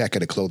bad check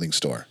at a clothing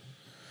store.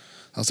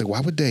 I was like,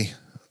 why would they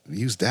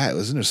use that?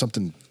 Isn't there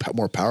something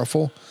more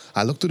powerful?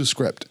 I looked through the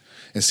script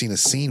and seen a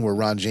scene where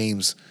Ron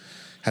James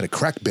had a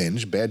crack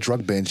binge, bad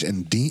drug binge,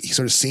 and he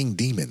started seeing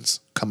demons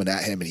coming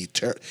at him, and he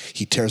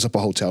tears up a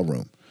hotel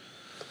room.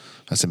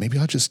 I said, maybe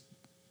I'll just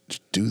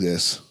do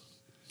this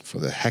for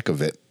the heck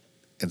of it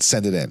and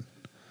send it in.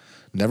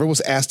 Never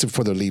was asked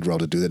for the lead role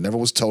to do that. Never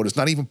was told. It's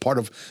not even part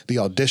of the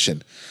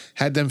audition.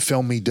 Had them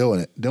film me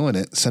doing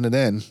it, send it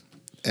in,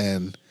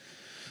 and I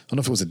don't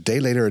know if it was a day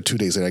later or 2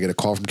 days later, I get a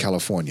call from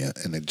California,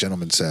 and the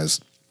gentleman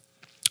says,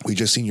 we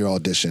just seen your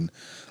audition.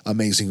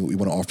 Amazing. We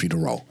want to offer you the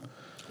role.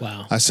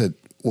 Wow. I said,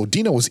 well,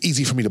 Dino was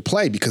easy for me to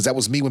play because that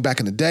was me when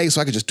back in the day,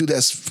 so I could just do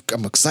this.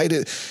 I'm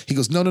excited. He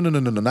goes, no,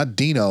 not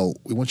Dino.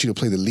 We want you to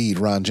play the lead,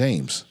 Ron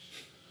James.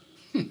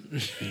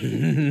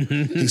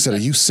 He said, are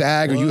you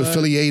SAG? Are you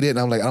affiliated? And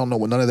I'm like, I don't know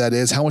what none of that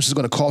is. How much is it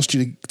going to cost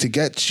you to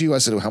get you? I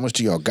said, well, how much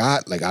do y'all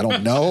got? Like, I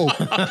don't know.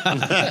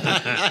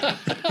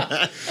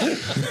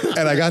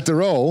 And I got the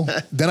role.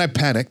 Then I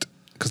panicked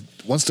because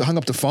once I hung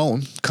up the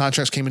phone,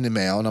 contracts came in the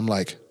mail, and I'm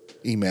like,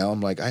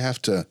 I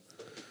have to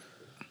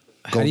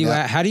go.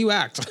 How do you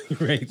act?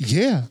 Right.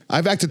 Yeah.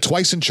 I've acted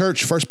twice in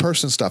church, first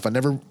person stuff. I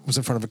never was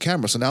in front of a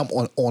camera. So now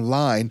I'm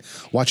online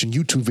watching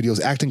YouTube videos,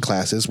 acting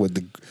classes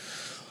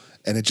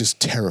and it just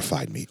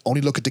terrified me.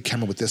 Only look at the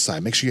camera with this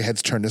side. Make sure your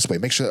head's turned this way.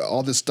 Make sure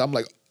all this stuff. I'm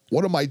like,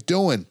 what am I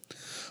doing?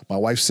 My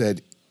wife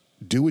said,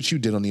 do what you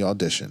did on the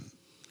audition.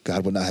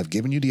 God would not have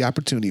given you the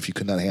opportunity if you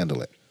could not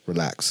handle it.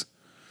 Relax.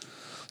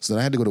 So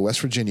then I had to go to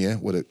West Virginia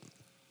with a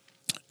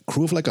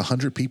crew of like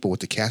 100 people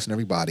with the cast and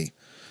everybody.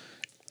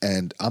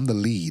 And I'm the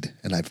lead,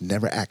 and I've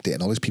never acted.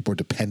 And all these people are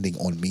depending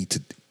on me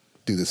to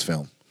do this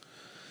film.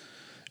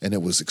 And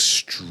it was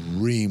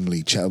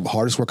extremely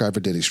hardest work I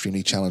ever did,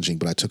 extremely challenging,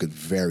 but I took it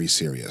very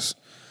serious.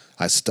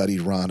 I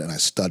studied Ron, and I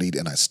studied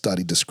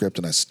the script,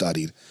 and I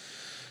studied.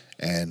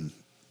 And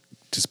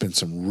just been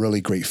some really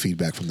great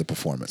feedback from the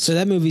performance. So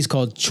that movie's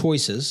called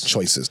Choices.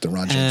 Choices, the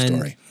Ron James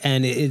story.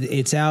 And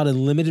it's out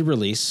in limited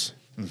release.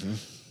 Mm-hmm.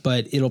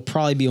 But it'll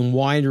probably be on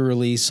wider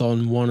release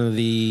on one of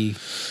the...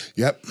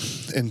 Yep.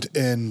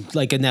 And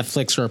like a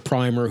Netflix or a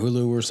Prime or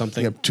Hulu or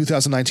something. Yep.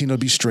 2019 it'll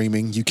be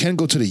streaming. You can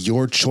go to the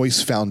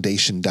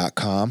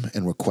yourchoicefoundation.com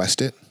and request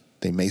it.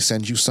 They may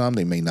send you some.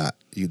 They may not.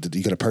 You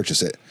got to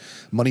purchase it.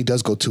 Money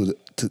does go to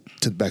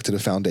back to the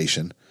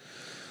foundation.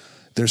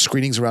 There's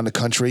screenings around the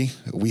country.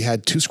 We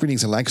had 2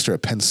 screenings in Lancaster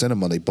at Penn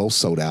Cinema. They both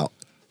sold out.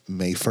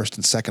 May 1st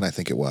and 2nd, I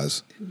think it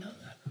was. Didn't know that.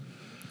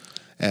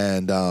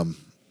 And...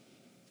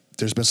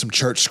 there's been some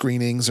church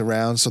screenings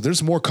around, so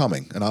there's more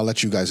coming, and I'll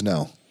let you guys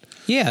know.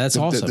 Yeah, that's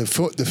awesome.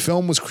 The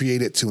film was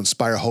created to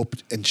inspire hope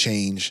and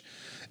change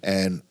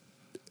and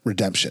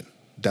redemption.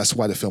 That's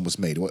why the film was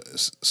made.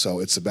 So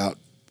it's about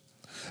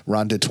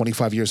Ron did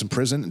 25 years in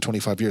prison and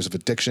 25 years of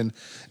addiction.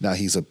 Now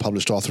he's a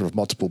published author of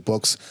multiple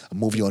books, a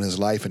movie on his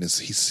life, and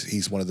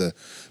he's one of the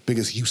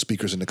biggest youth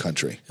speakers in the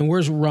country. And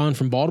where's Ron,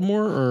 from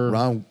Baltimore? Or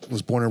Ron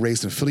was born and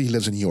raised in Philly. He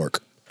lives in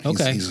York.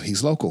 Okay.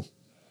 He's local.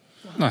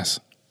 Nice.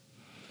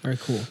 Very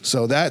cool.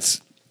 So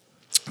that's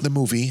the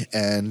movie,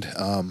 and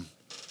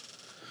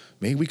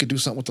maybe we could do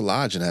something with the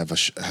lodge and have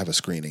a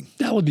screening.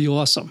 That would be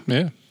awesome.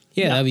 Yeah.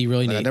 Yeah, that'd be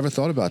really neat. I never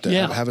thought about that.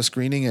 Yeah. Have a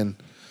screening, and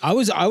I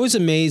was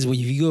amazed when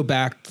you go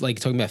back, like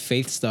talking about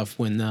faith stuff,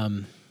 when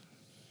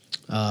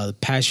the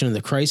Passion of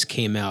the Christ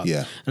came out.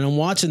 Yeah. And I'm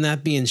watching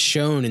that being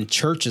shown in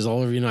churches all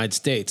over the United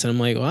States. And I'm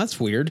like, well, that's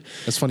weird.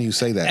 That's funny you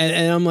say that.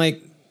 And I'm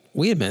like,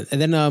 wait a minute. And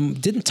then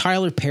didn't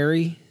Tyler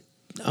Perry,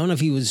 I don't know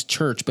if he was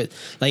church, but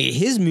like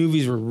his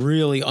movies were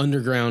really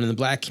underground in the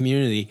black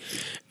community.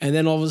 And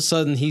then all of a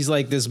sudden he's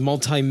like this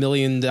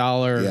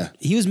multi-million-dollar, Yeah.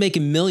 he was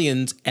making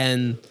millions,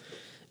 and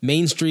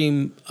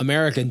mainstream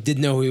America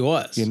didn't know who he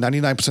was. Yeah,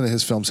 99% of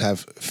his films have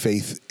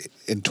faith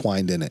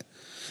entwined in it.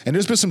 And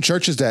there's been some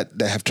churches that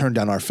have turned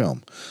down our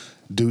film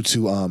due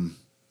to,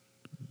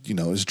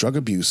 there's drug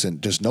abuse,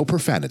 and there's no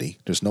profanity.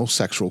 There's no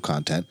sexual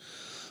content,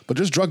 but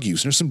there's drug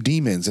use, and there's some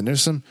demons, and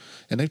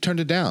and they've turned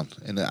it down.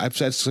 And I've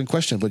said some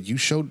question, but you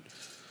showed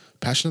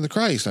Passion of the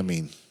Christ. I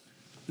mean,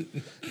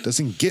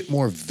 doesn't get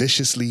more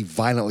viciously,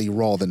 violently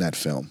raw than that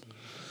film.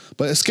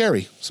 But it's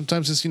scary.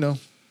 Sometimes it's,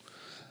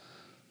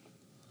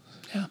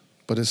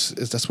 but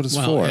that's what it's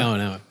for.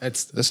 No,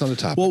 that's another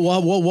topic.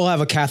 We'll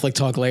have a Catholic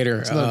talk later.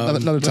 It's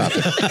another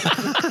topic.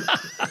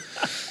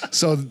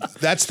 So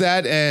that's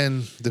that,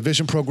 and the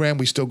Vision program.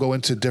 We still go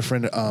into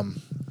different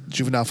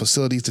juvenile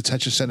facilities,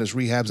 detention centers,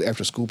 rehabs,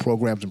 after-school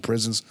programs, and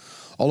prisons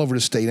all over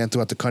the state and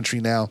throughout the country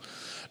now.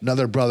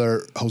 Another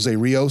brother, Jose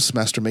Rios,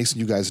 Master Mason,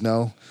 you guys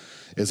know,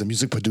 is a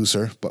music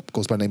producer, but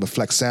goes by the name of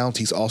Flex Sound.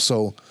 He's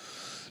also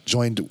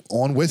joined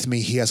on with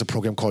me. He has a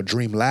program called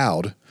Dream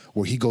Loud,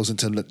 where he goes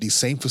into these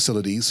same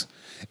facilities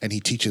and he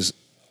teaches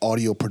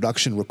audio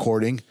production,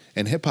 recording,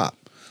 and hip hop.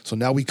 So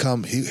now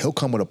he'll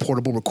come with a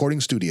portable recording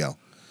studio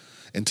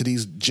into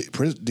these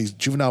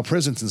juvenile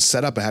prisons and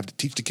set up and have to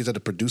teach the kids how to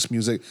produce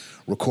music,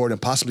 record,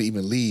 and possibly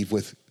even leave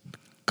with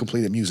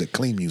completed music,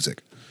 clean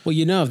music. Well,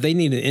 if they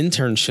need an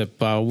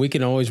internship, we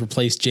can always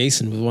replace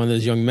Jason with one of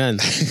those young men.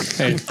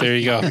 Hey, there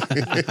you go.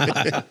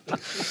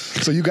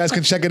 So you guys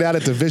can check it out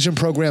at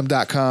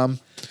thevisionprogram.com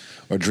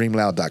or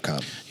dreamloud.com.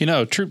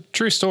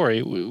 True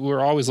story. We're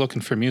always looking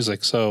for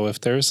music. So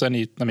if there's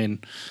any,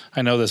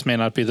 I know this may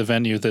not be the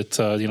venue that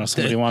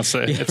somebody wants to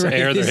air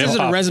their This hip isn't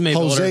a hop. resume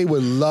Jose builder.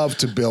 would love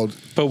to build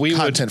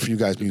content for you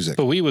guys' music.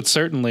 But we would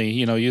certainly,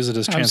 use it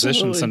as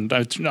transitions.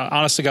 Absolutely. And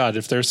honest to God,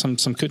 if there's some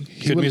good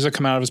music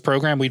coming out of his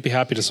program, we'd be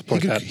happy to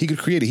support that. He could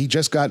create it. He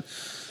just got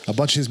a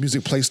bunch of his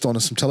music placed on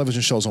some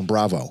television shows on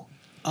Bravo.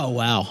 Oh,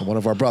 wow. One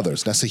of our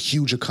brothers. That's a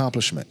huge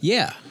accomplishment.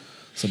 Yeah.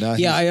 So now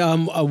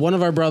one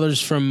of our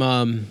brothers from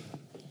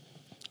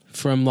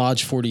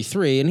Lodge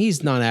 43, and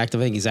he's not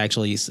active. I think he's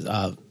actually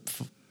You're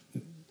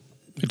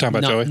talking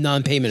about Joey?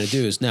 Non-payment of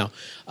dues. Now,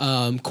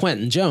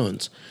 Quentin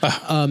Jones.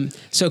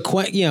 So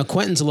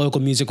Quentin's a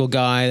local musical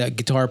guy, a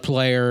guitar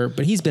player,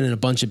 but he's been in a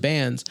bunch of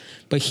bands.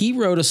 But he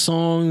wrote a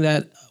song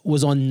that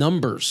was on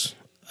Numbers.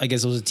 I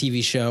guess it was a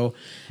TV show,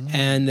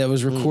 and that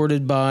was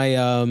recorded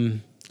by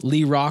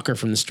Lee Rocker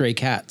from the Stray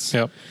Cats.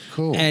 Yep.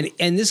 Cool.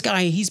 And this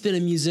guy, he's been a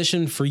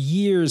musician for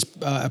years,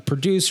 a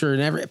producer,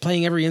 and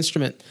playing every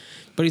instrument.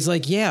 But he's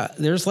like,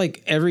 there's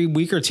like every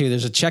week or two,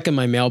 there's a check in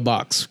my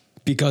mailbox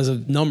because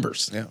of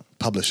Numbers. Yeah,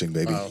 publishing,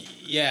 baby.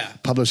 Yeah.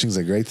 Publishing's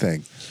a great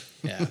thing.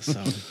 Yeah.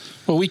 So.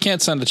 Well, we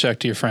can't send a check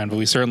to your friend, but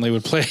we certainly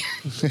would play.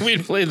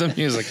 We'd play the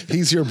music.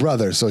 He's your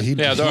brother, so he.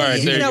 Yeah, all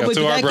right. There you go. But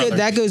To our brother.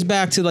 that goes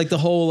back to like the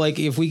whole, like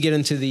if we get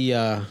into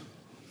the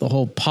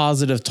whole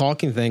positive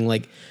talking thing,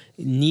 like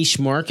niche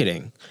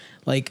marketing,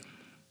 like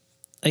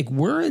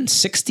we're in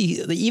 60.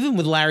 Even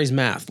with Larry's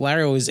math,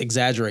 Larry always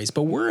exaggerates,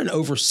 but we're in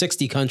over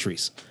 60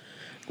 countries.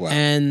 Wow.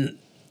 And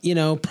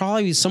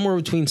probably somewhere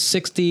between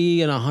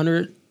 60 and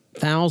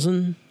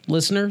 100,000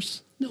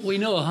 listeners. No, we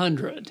know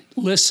 100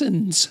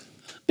 listens.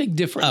 Big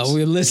difference. Oh,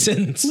 we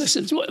listens.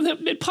 Listens.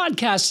 The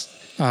podcast.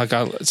 Oh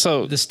God!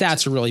 So the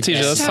stats are really TJ,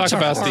 bad. let's talk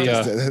about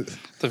Stats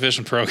the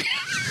Vision program.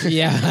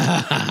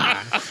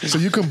 Yeah. So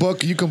you can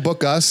book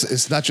us.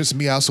 It's not just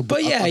me. I also book.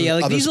 But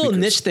like other these little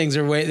speakers. niche things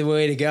are the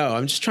way to go.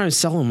 I'm just trying to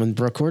sell them and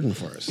recording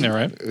for us. Yeah,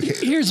 right.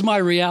 Here's my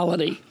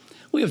reality.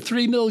 We have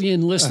 3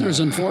 million listeners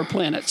on 4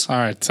 planets. All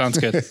right, sounds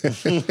good.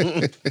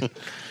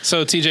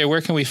 So, TJ,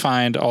 where can we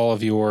find all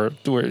of your?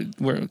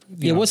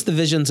 What's the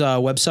Vision's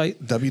website?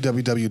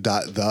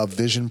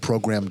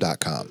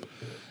 www.thevisionprogram.com.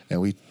 And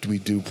we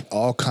do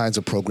all kinds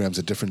of programs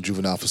at different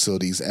juvenile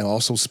facilities and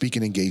also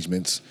speaking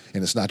engagements.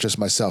 And it's not just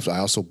myself. I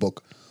also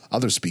book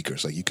other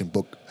speakers. Like you can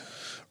book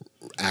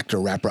actor,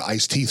 rapper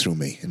Ice-T through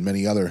me and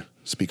many other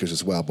speakers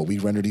as well. But we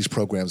render these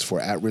programs for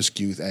at-risk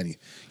youth and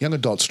young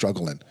adults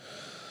struggling.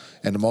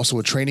 And I'm also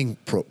a training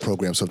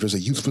program. So if there's a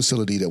youth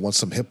facility that wants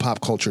some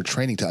hip-hop culture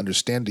training to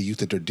understand the youth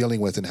that they're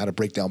dealing with and how to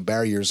break down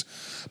barriers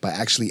by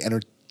actually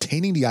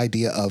entertaining the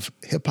idea of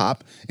hip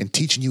hop and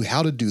teaching you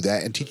how to do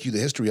that and teach you the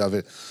history of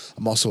it.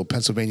 I'm also a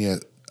Pennsylvania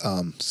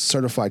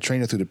certified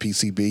trainer through the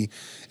PCB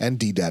and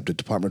DDAP, the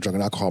Department of Drug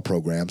and Alcohol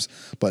Programs,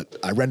 but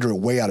I render it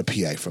way out of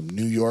PA, from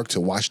New York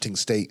to Washington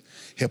State,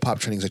 hip-hop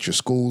trainings at your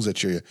schools,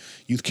 at your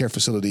youth care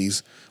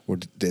facilities, where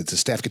the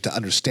staff get to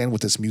understand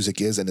what this music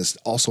is, and it's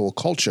also a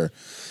culture.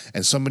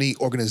 And so many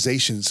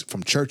organizations,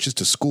 from churches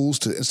to schools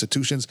to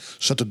institutions,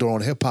 shut the door on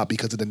hip-hop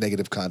because of the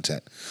negative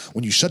content.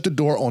 When you shut the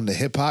door on the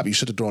hip-hop, you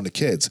shut the door on the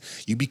kids.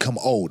 You become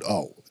old.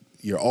 Oh,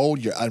 you're old,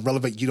 you're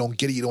irrelevant, you don't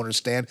get it, you don't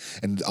understand,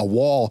 and the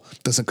wall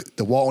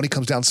only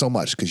comes down so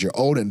much because you're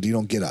old and you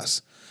don't get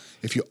us.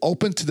 If you're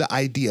open to the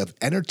idea of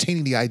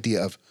entertaining the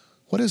idea of,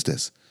 what is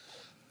this?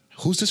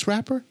 Who's this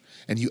rapper?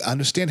 And you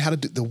understand how to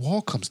do, the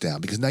wall comes down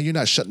because now you're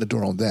not shutting the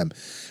door on them.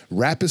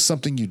 Rap is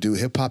something you do,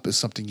 hip hop is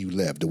something you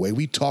live. The way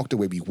we talk, the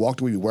way we walk,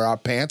 the way we wear our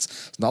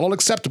pants, it's not all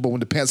acceptable when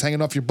the pants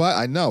hanging off your butt.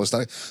 I know, it's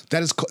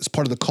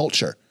part of the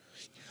culture.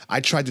 I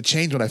tried to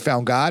change when I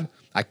found God.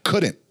 I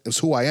couldn't. It's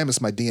who I am.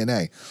 It's my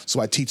DNA. So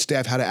I teach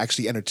staff how to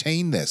actually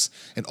entertain this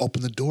and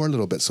open the door a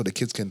little bit so the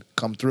kids can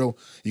come through.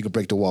 You can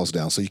break the walls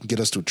down. So you can get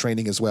us through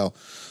training as well,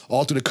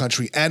 all through the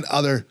country and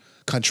other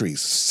countries.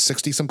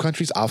 60-some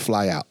countries, I'll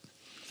fly out.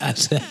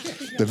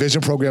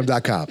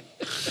 Divisionprogram.com.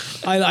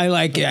 I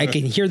like it. I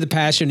can hear the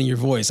passion in your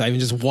voice. I'm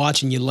just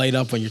watching you light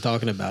up when you're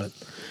talking about it.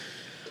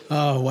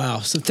 Oh,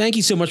 wow. So thank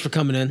you so much for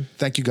coming in.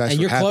 Thank you guys and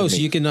for having me. And you're close.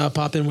 You can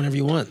pop in whenever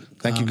you want.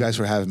 Thank you guys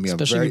for having me.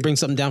 Especially if you bring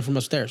something down from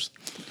upstairs.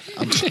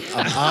 I'm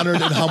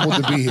honored and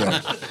humbled to be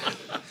here.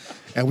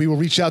 And we will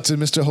reach out to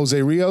Mr.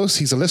 Jose Rios.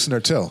 He's a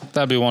listener, too.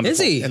 That'd be wonderful. Is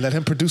he? And let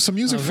him produce some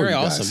music for you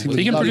guys. Very awesome.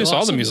 He can produce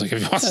all the music if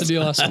he wants. That'd be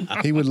awesome.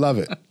 He would love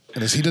it.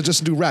 And he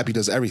doesn't do rap. He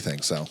does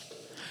everything, so.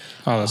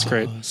 Oh, that's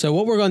great. So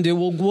what we're going to do,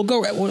 we'll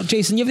go. Well,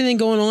 Jason, you have anything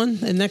going on in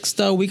the next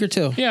week or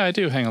two? Yeah, I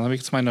do. Hang on. Let me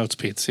get to my notes,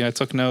 Pete. See, I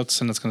took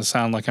notes, and it's going to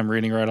sound like I'm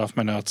reading right off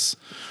my notes.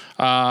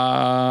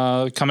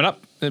 Coming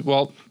up,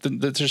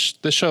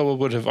 this show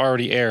would have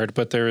already aired,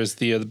 but there is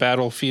the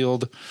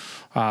Battlefield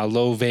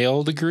Low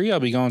Vale degree.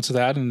 I'll be going to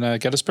that in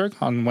Gettysburg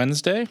on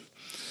Wednesday.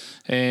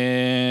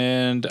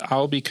 And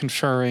I'll be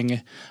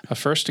conferring a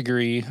first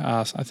degree,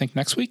 I think,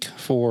 next week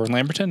for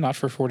Lamberton, not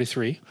for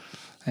 43.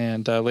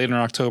 And later in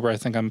October, I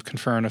think I'm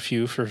conferring a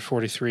few for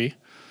 43.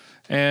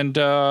 And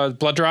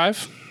Blood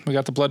Drive. We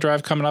got the Blood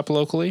Drive coming up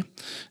locally.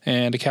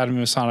 And Academy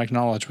of Masonic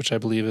Knowledge, which I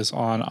believe is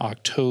on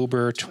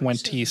October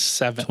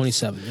 27th.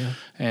 27th, yeah.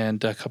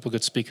 And a couple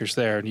good speakers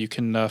there. And you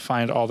can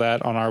find all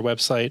that on our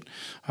website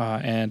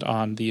and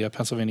on the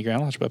Pennsylvania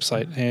Grand Lodge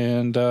website.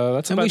 And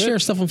that's and about it. we share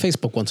stuff on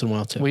Facebook once in a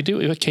while, too. We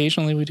do.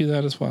 Occasionally, we do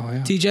that as well,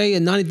 yeah. TJ,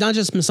 and not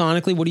just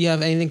Masonically, what do you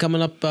have? Anything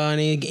coming up?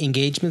 Any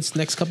engagements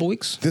next couple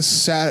weeks? This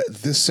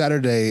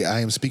Saturday,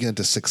 I am speaking at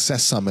the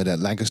Success Summit at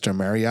Lancaster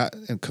Marriott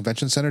and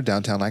Convention Center,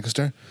 downtown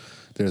Lancaster.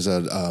 There's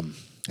an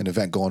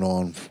event going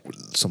on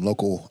with some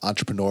local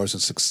entrepreneurs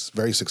and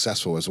very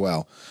successful as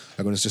well.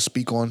 I'm going to just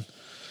speak on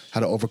how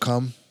to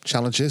overcome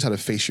challenges, how to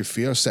face your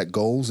fear, set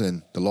goals,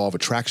 and the law of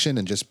attraction,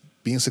 and just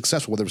being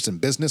successful, whether it's in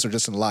business or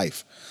just in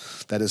life.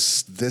 That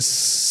is this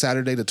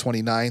Saturday, the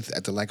 29th,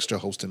 at the Lancaster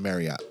Host and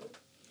Marriott.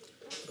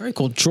 Very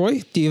cool.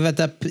 Troy, do you have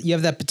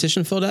that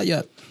petition filled out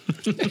yet?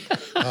 He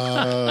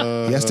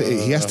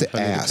has to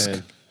ask.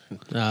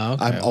 Oh,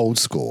 okay. I'm old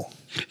school.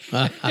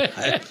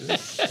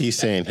 He's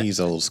saying he's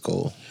old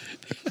school.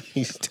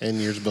 He's 10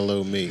 years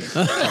below me.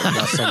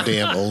 Not some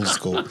damn old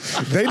school.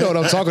 They know what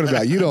I'm talking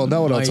about. You don't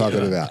know what I'm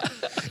talking about.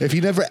 If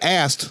he never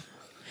asked,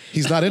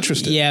 he's not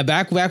interested. Yeah,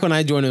 back when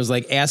I joined, it was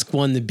like ask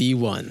one to be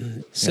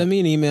one. Send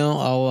me an email.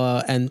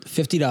 I'll and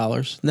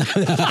 $50.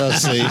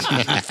 Let's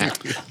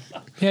see.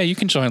 Yeah, you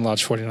can join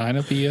Lodge 49.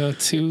 It'll be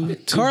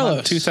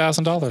Carlos,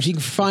 $2,000. You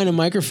can find a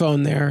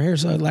microphone there.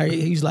 Here's Larry.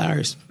 He's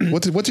Larry's.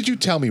 What did you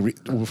tell me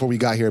before we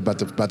got here about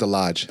the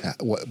lodge?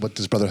 What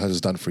this brother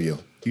has done for you?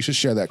 You should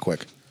share that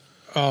quick.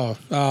 Oh,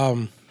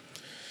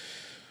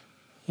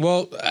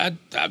 well,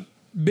 I've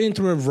been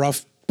through a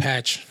rough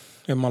patch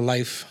in my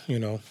life,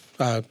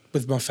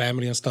 with my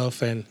family and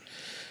stuff. And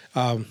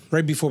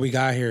right before we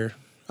got here,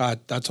 I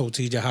told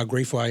TJ how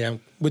grateful I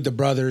am with the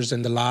brothers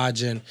and the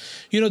lodge and,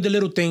 the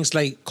little things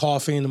like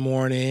coffee in the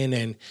morning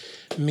and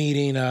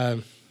meeting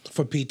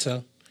for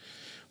pizza,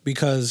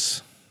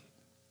 because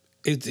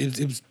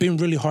it's been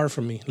really hard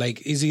for me.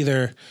 Like, it's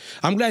either,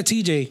 I'm glad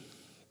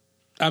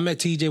I met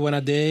TJ when I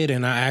did,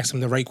 and I asked him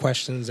the right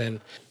questions.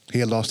 And he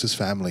had lost his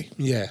family.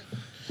 Yeah.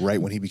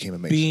 Right when he became a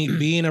Mason.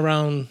 Being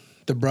around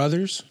the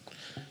brothers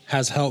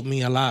has helped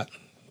me a lot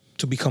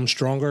to become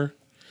stronger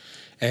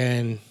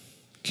and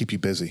keep you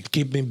busy.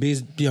 Keep me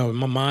busy.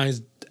 My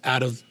mind's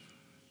out of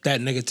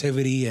that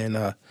negativity, and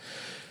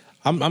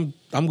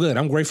I'm good.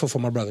 I'm grateful for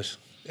my brothers.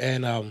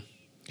 And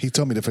he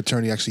told me the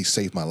fraternity actually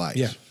saved my life.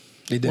 Yeah,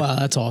 they did. Wow,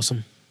 that's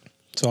awesome.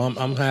 So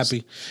I'm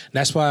happy.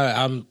 That's why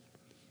I'm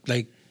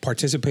like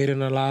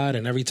participating a lot.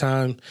 And every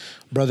time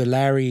Brother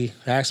Larry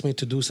asks me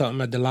to do something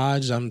at the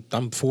lodge, I'm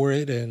for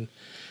it. And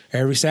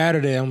every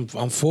Saturday I'm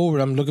forward.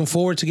 I'm looking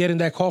forward to getting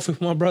that coffee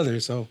with my brother.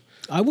 So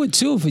I would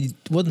too if it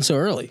wasn't so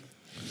early.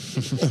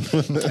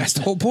 That's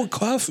the whole point.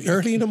 Coffee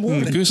early in the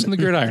morning. Goose in the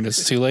gridiron.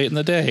 It's too late in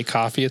the day.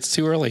 Coffee, it's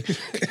too early.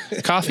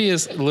 Coffee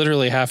is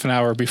literally half an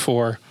hour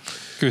before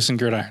Goose and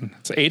Gridiron.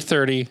 It's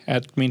 8:30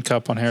 at Mean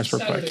Cup on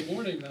Harrisburg Pike. Saturday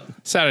morning, though.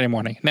 Saturday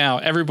morning. Now,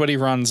 everybody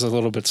runs a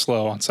little bit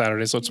slow on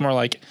Saturday, so it's more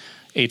like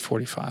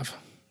 8:45.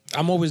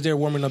 I'm always there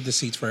warming up the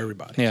seats for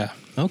everybody. Yeah.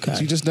 Okay.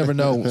 So you just never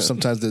know.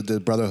 Sometimes the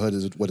brotherhood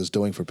is what it's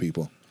doing for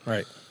people.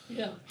 Right.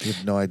 Yeah. You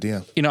have no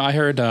idea. You know, I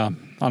heard on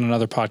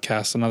another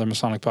podcast, another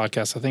Masonic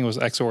podcast, I think it was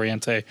Ex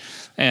Oriente,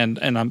 and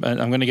I'm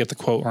going to get the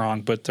quote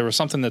wrong, but there was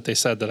something that they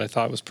said that I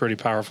thought was pretty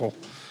powerful,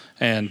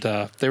 and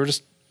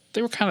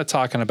they were kind of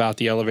talking about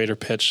the elevator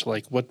pitch,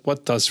 like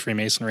what does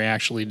Freemasonry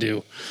actually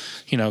do?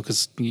 You know,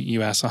 because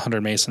you ask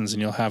 100 Masons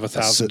and you'll have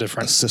 1,000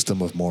 different. A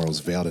system of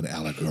morals veiled in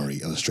allegory,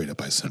 illustrated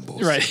by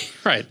symbols. Right,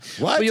 right.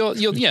 What? Well,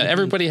 yeah,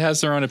 everybody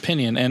has their own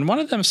opinion, and one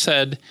of them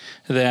said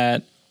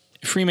that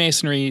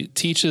Freemasonry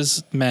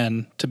teaches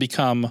men to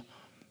become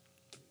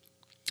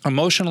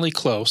emotionally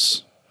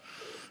close,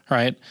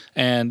 right,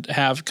 and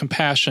have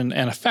compassion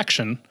and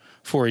affection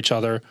for each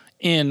other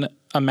in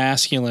a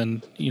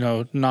masculine,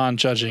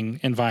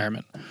 non-judging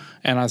environment.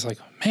 And I was like,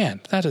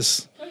 man, that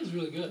is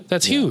really good.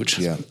 That's huge.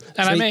 Yeah.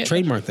 And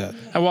trademark that.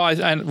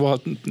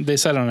 Well, they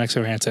said it on Ex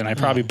Oriente, and I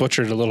probably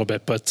butchered it a little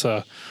bit, but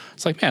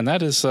it's like, man,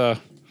 that is, and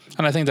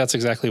I think that's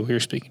exactly what you're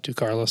speaking to,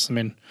 Carlos. I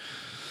mean,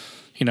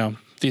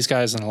 these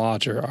guys in the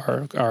lodge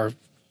are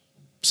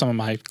some of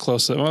my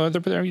closest. Well,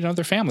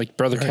 they're family.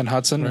 Brother Ken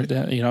Hudson,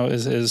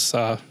 is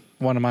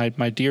one of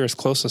my dearest,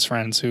 closest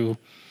friends who,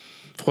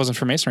 if it wasn't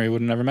for Masonry, we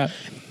would have never met.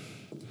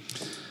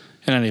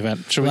 In any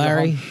event, should we go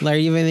home?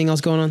 Larry, you have anything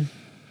else going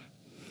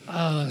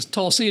on?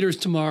 Tall Cedars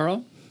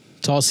tomorrow.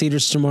 Tall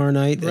Cedars tomorrow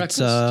night.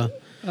 Breakfast.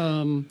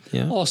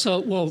 Yeah.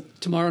 Also,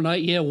 tomorrow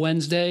night,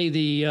 Wednesday,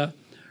 the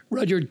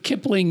Rudyard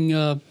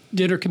Kipling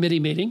dinner committee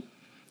meeting,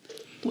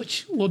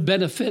 which will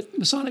benefit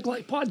Masonic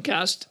Light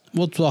Podcast.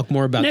 We'll talk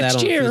more about Next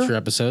that on year. a future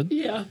episode.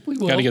 Yeah, we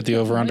will. Got to get the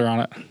over-under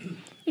on it.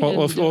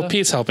 Well,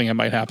 Pete's helping, it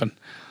might happen.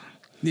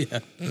 Yeah.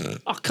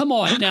 Oh, come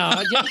on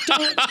now.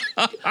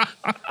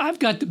 I've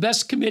got the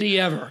best committee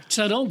ever,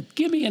 so don't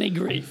give me any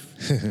grief.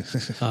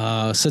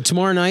 So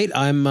tomorrow night,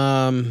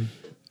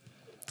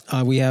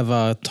 we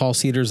have Tall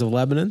Cedars of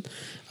Lebanon.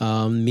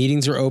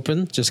 Meetings are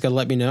open. Just got to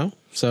let me know.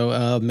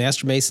 So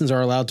Master Masons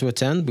are allowed to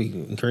attend. We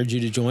encourage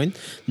you to join.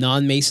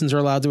 Non-Masons are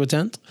allowed to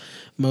attend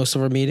most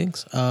of our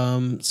meetings.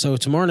 So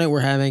tomorrow night, we're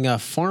having a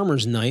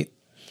farmer's night.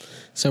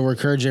 So we're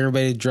encouraging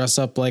everybody to dress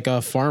up like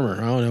a farmer.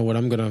 I don't know what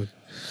I'm going to...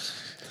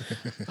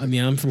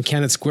 I'm from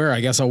Kennett Square. I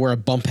guess I'll wear a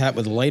bump hat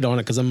with a light on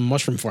it because I'm a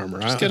mushroom farmer.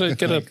 Just get a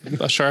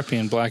Sharpie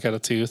and black out a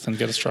tooth and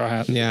get a straw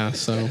hat. Yeah,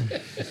 so...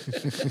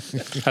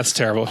 That's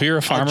terrible. If you're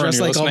a farmer dress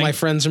and you're like all my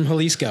friends from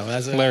Jalisco.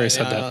 Larry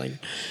said that.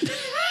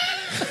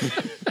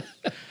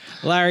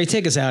 Larry,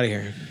 take us out of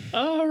here.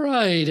 All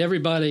right,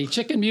 everybody.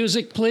 Chicken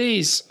music,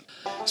 please.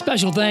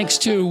 Special thanks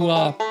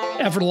to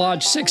Effort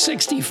Lodge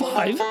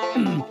 665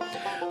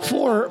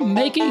 for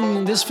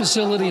making this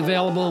facility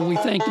available. We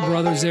thank the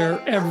brothers there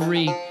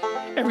every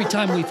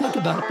time we think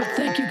about it. But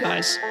thank you,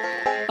 guys.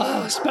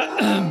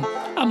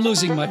 I'm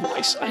losing my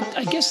voice.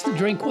 I guess the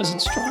drink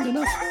wasn't strong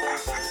enough.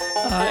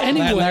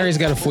 Anyway, Larry's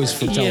got a voice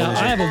for television. Yeah,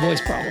 I have a voice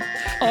problem.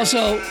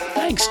 Also,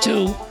 thanks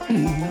to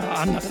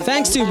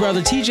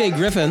Brother TJ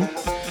Griffin,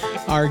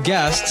 our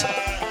guest.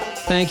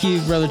 Thank you,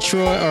 Brother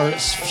Troy, or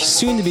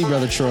soon to be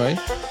Brother Troy,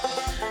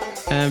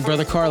 and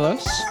Brother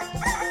Carlos.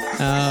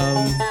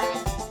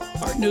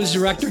 Our news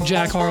director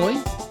Jack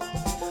Harley,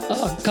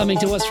 coming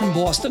to us from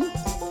Boston.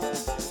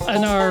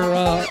 And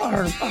our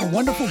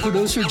wonderful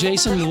producer,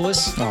 Jason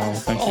Lewis. Oh,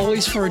 thank you.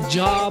 Always for a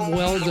job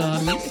well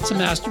done. It's a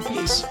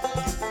masterpiece.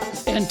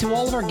 And to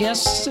all of our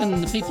guests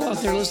and the people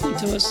out there listening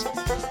to us,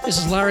 this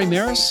is Larry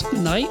Maris. Good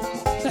night.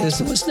 Thanks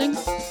for listening.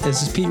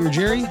 This is Pete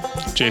Ruggieri.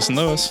 Jason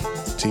Lewis.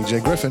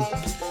 TJ Griffin.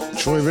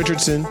 Troy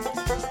Richardson.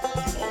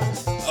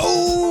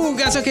 Oh,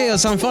 that's okay. That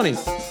sounds funny.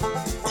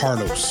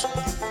 Carlos.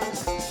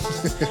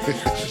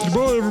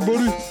 Goodbye,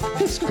 everybody.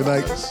 Good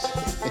night.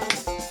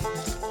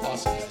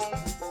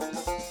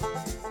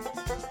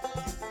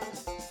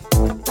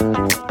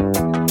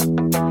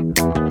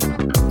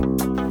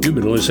 You've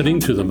been listening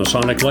to the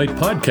Masonic Light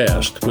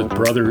Podcast with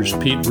brothers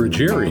Pete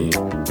Ruggieri,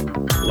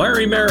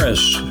 Larry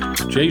Maris,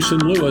 Jason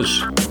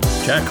Lewis,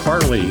 Jack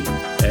Harley,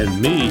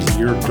 and me,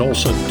 your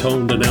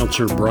dulcet-toned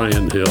announcer,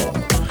 Brian Hill.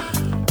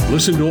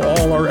 Listen to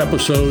all our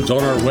episodes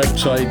on our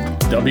website,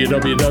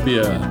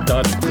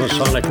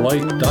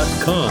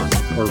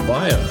 www.masoniclight.com, or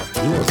via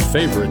your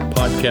favorite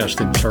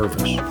podcasting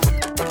service.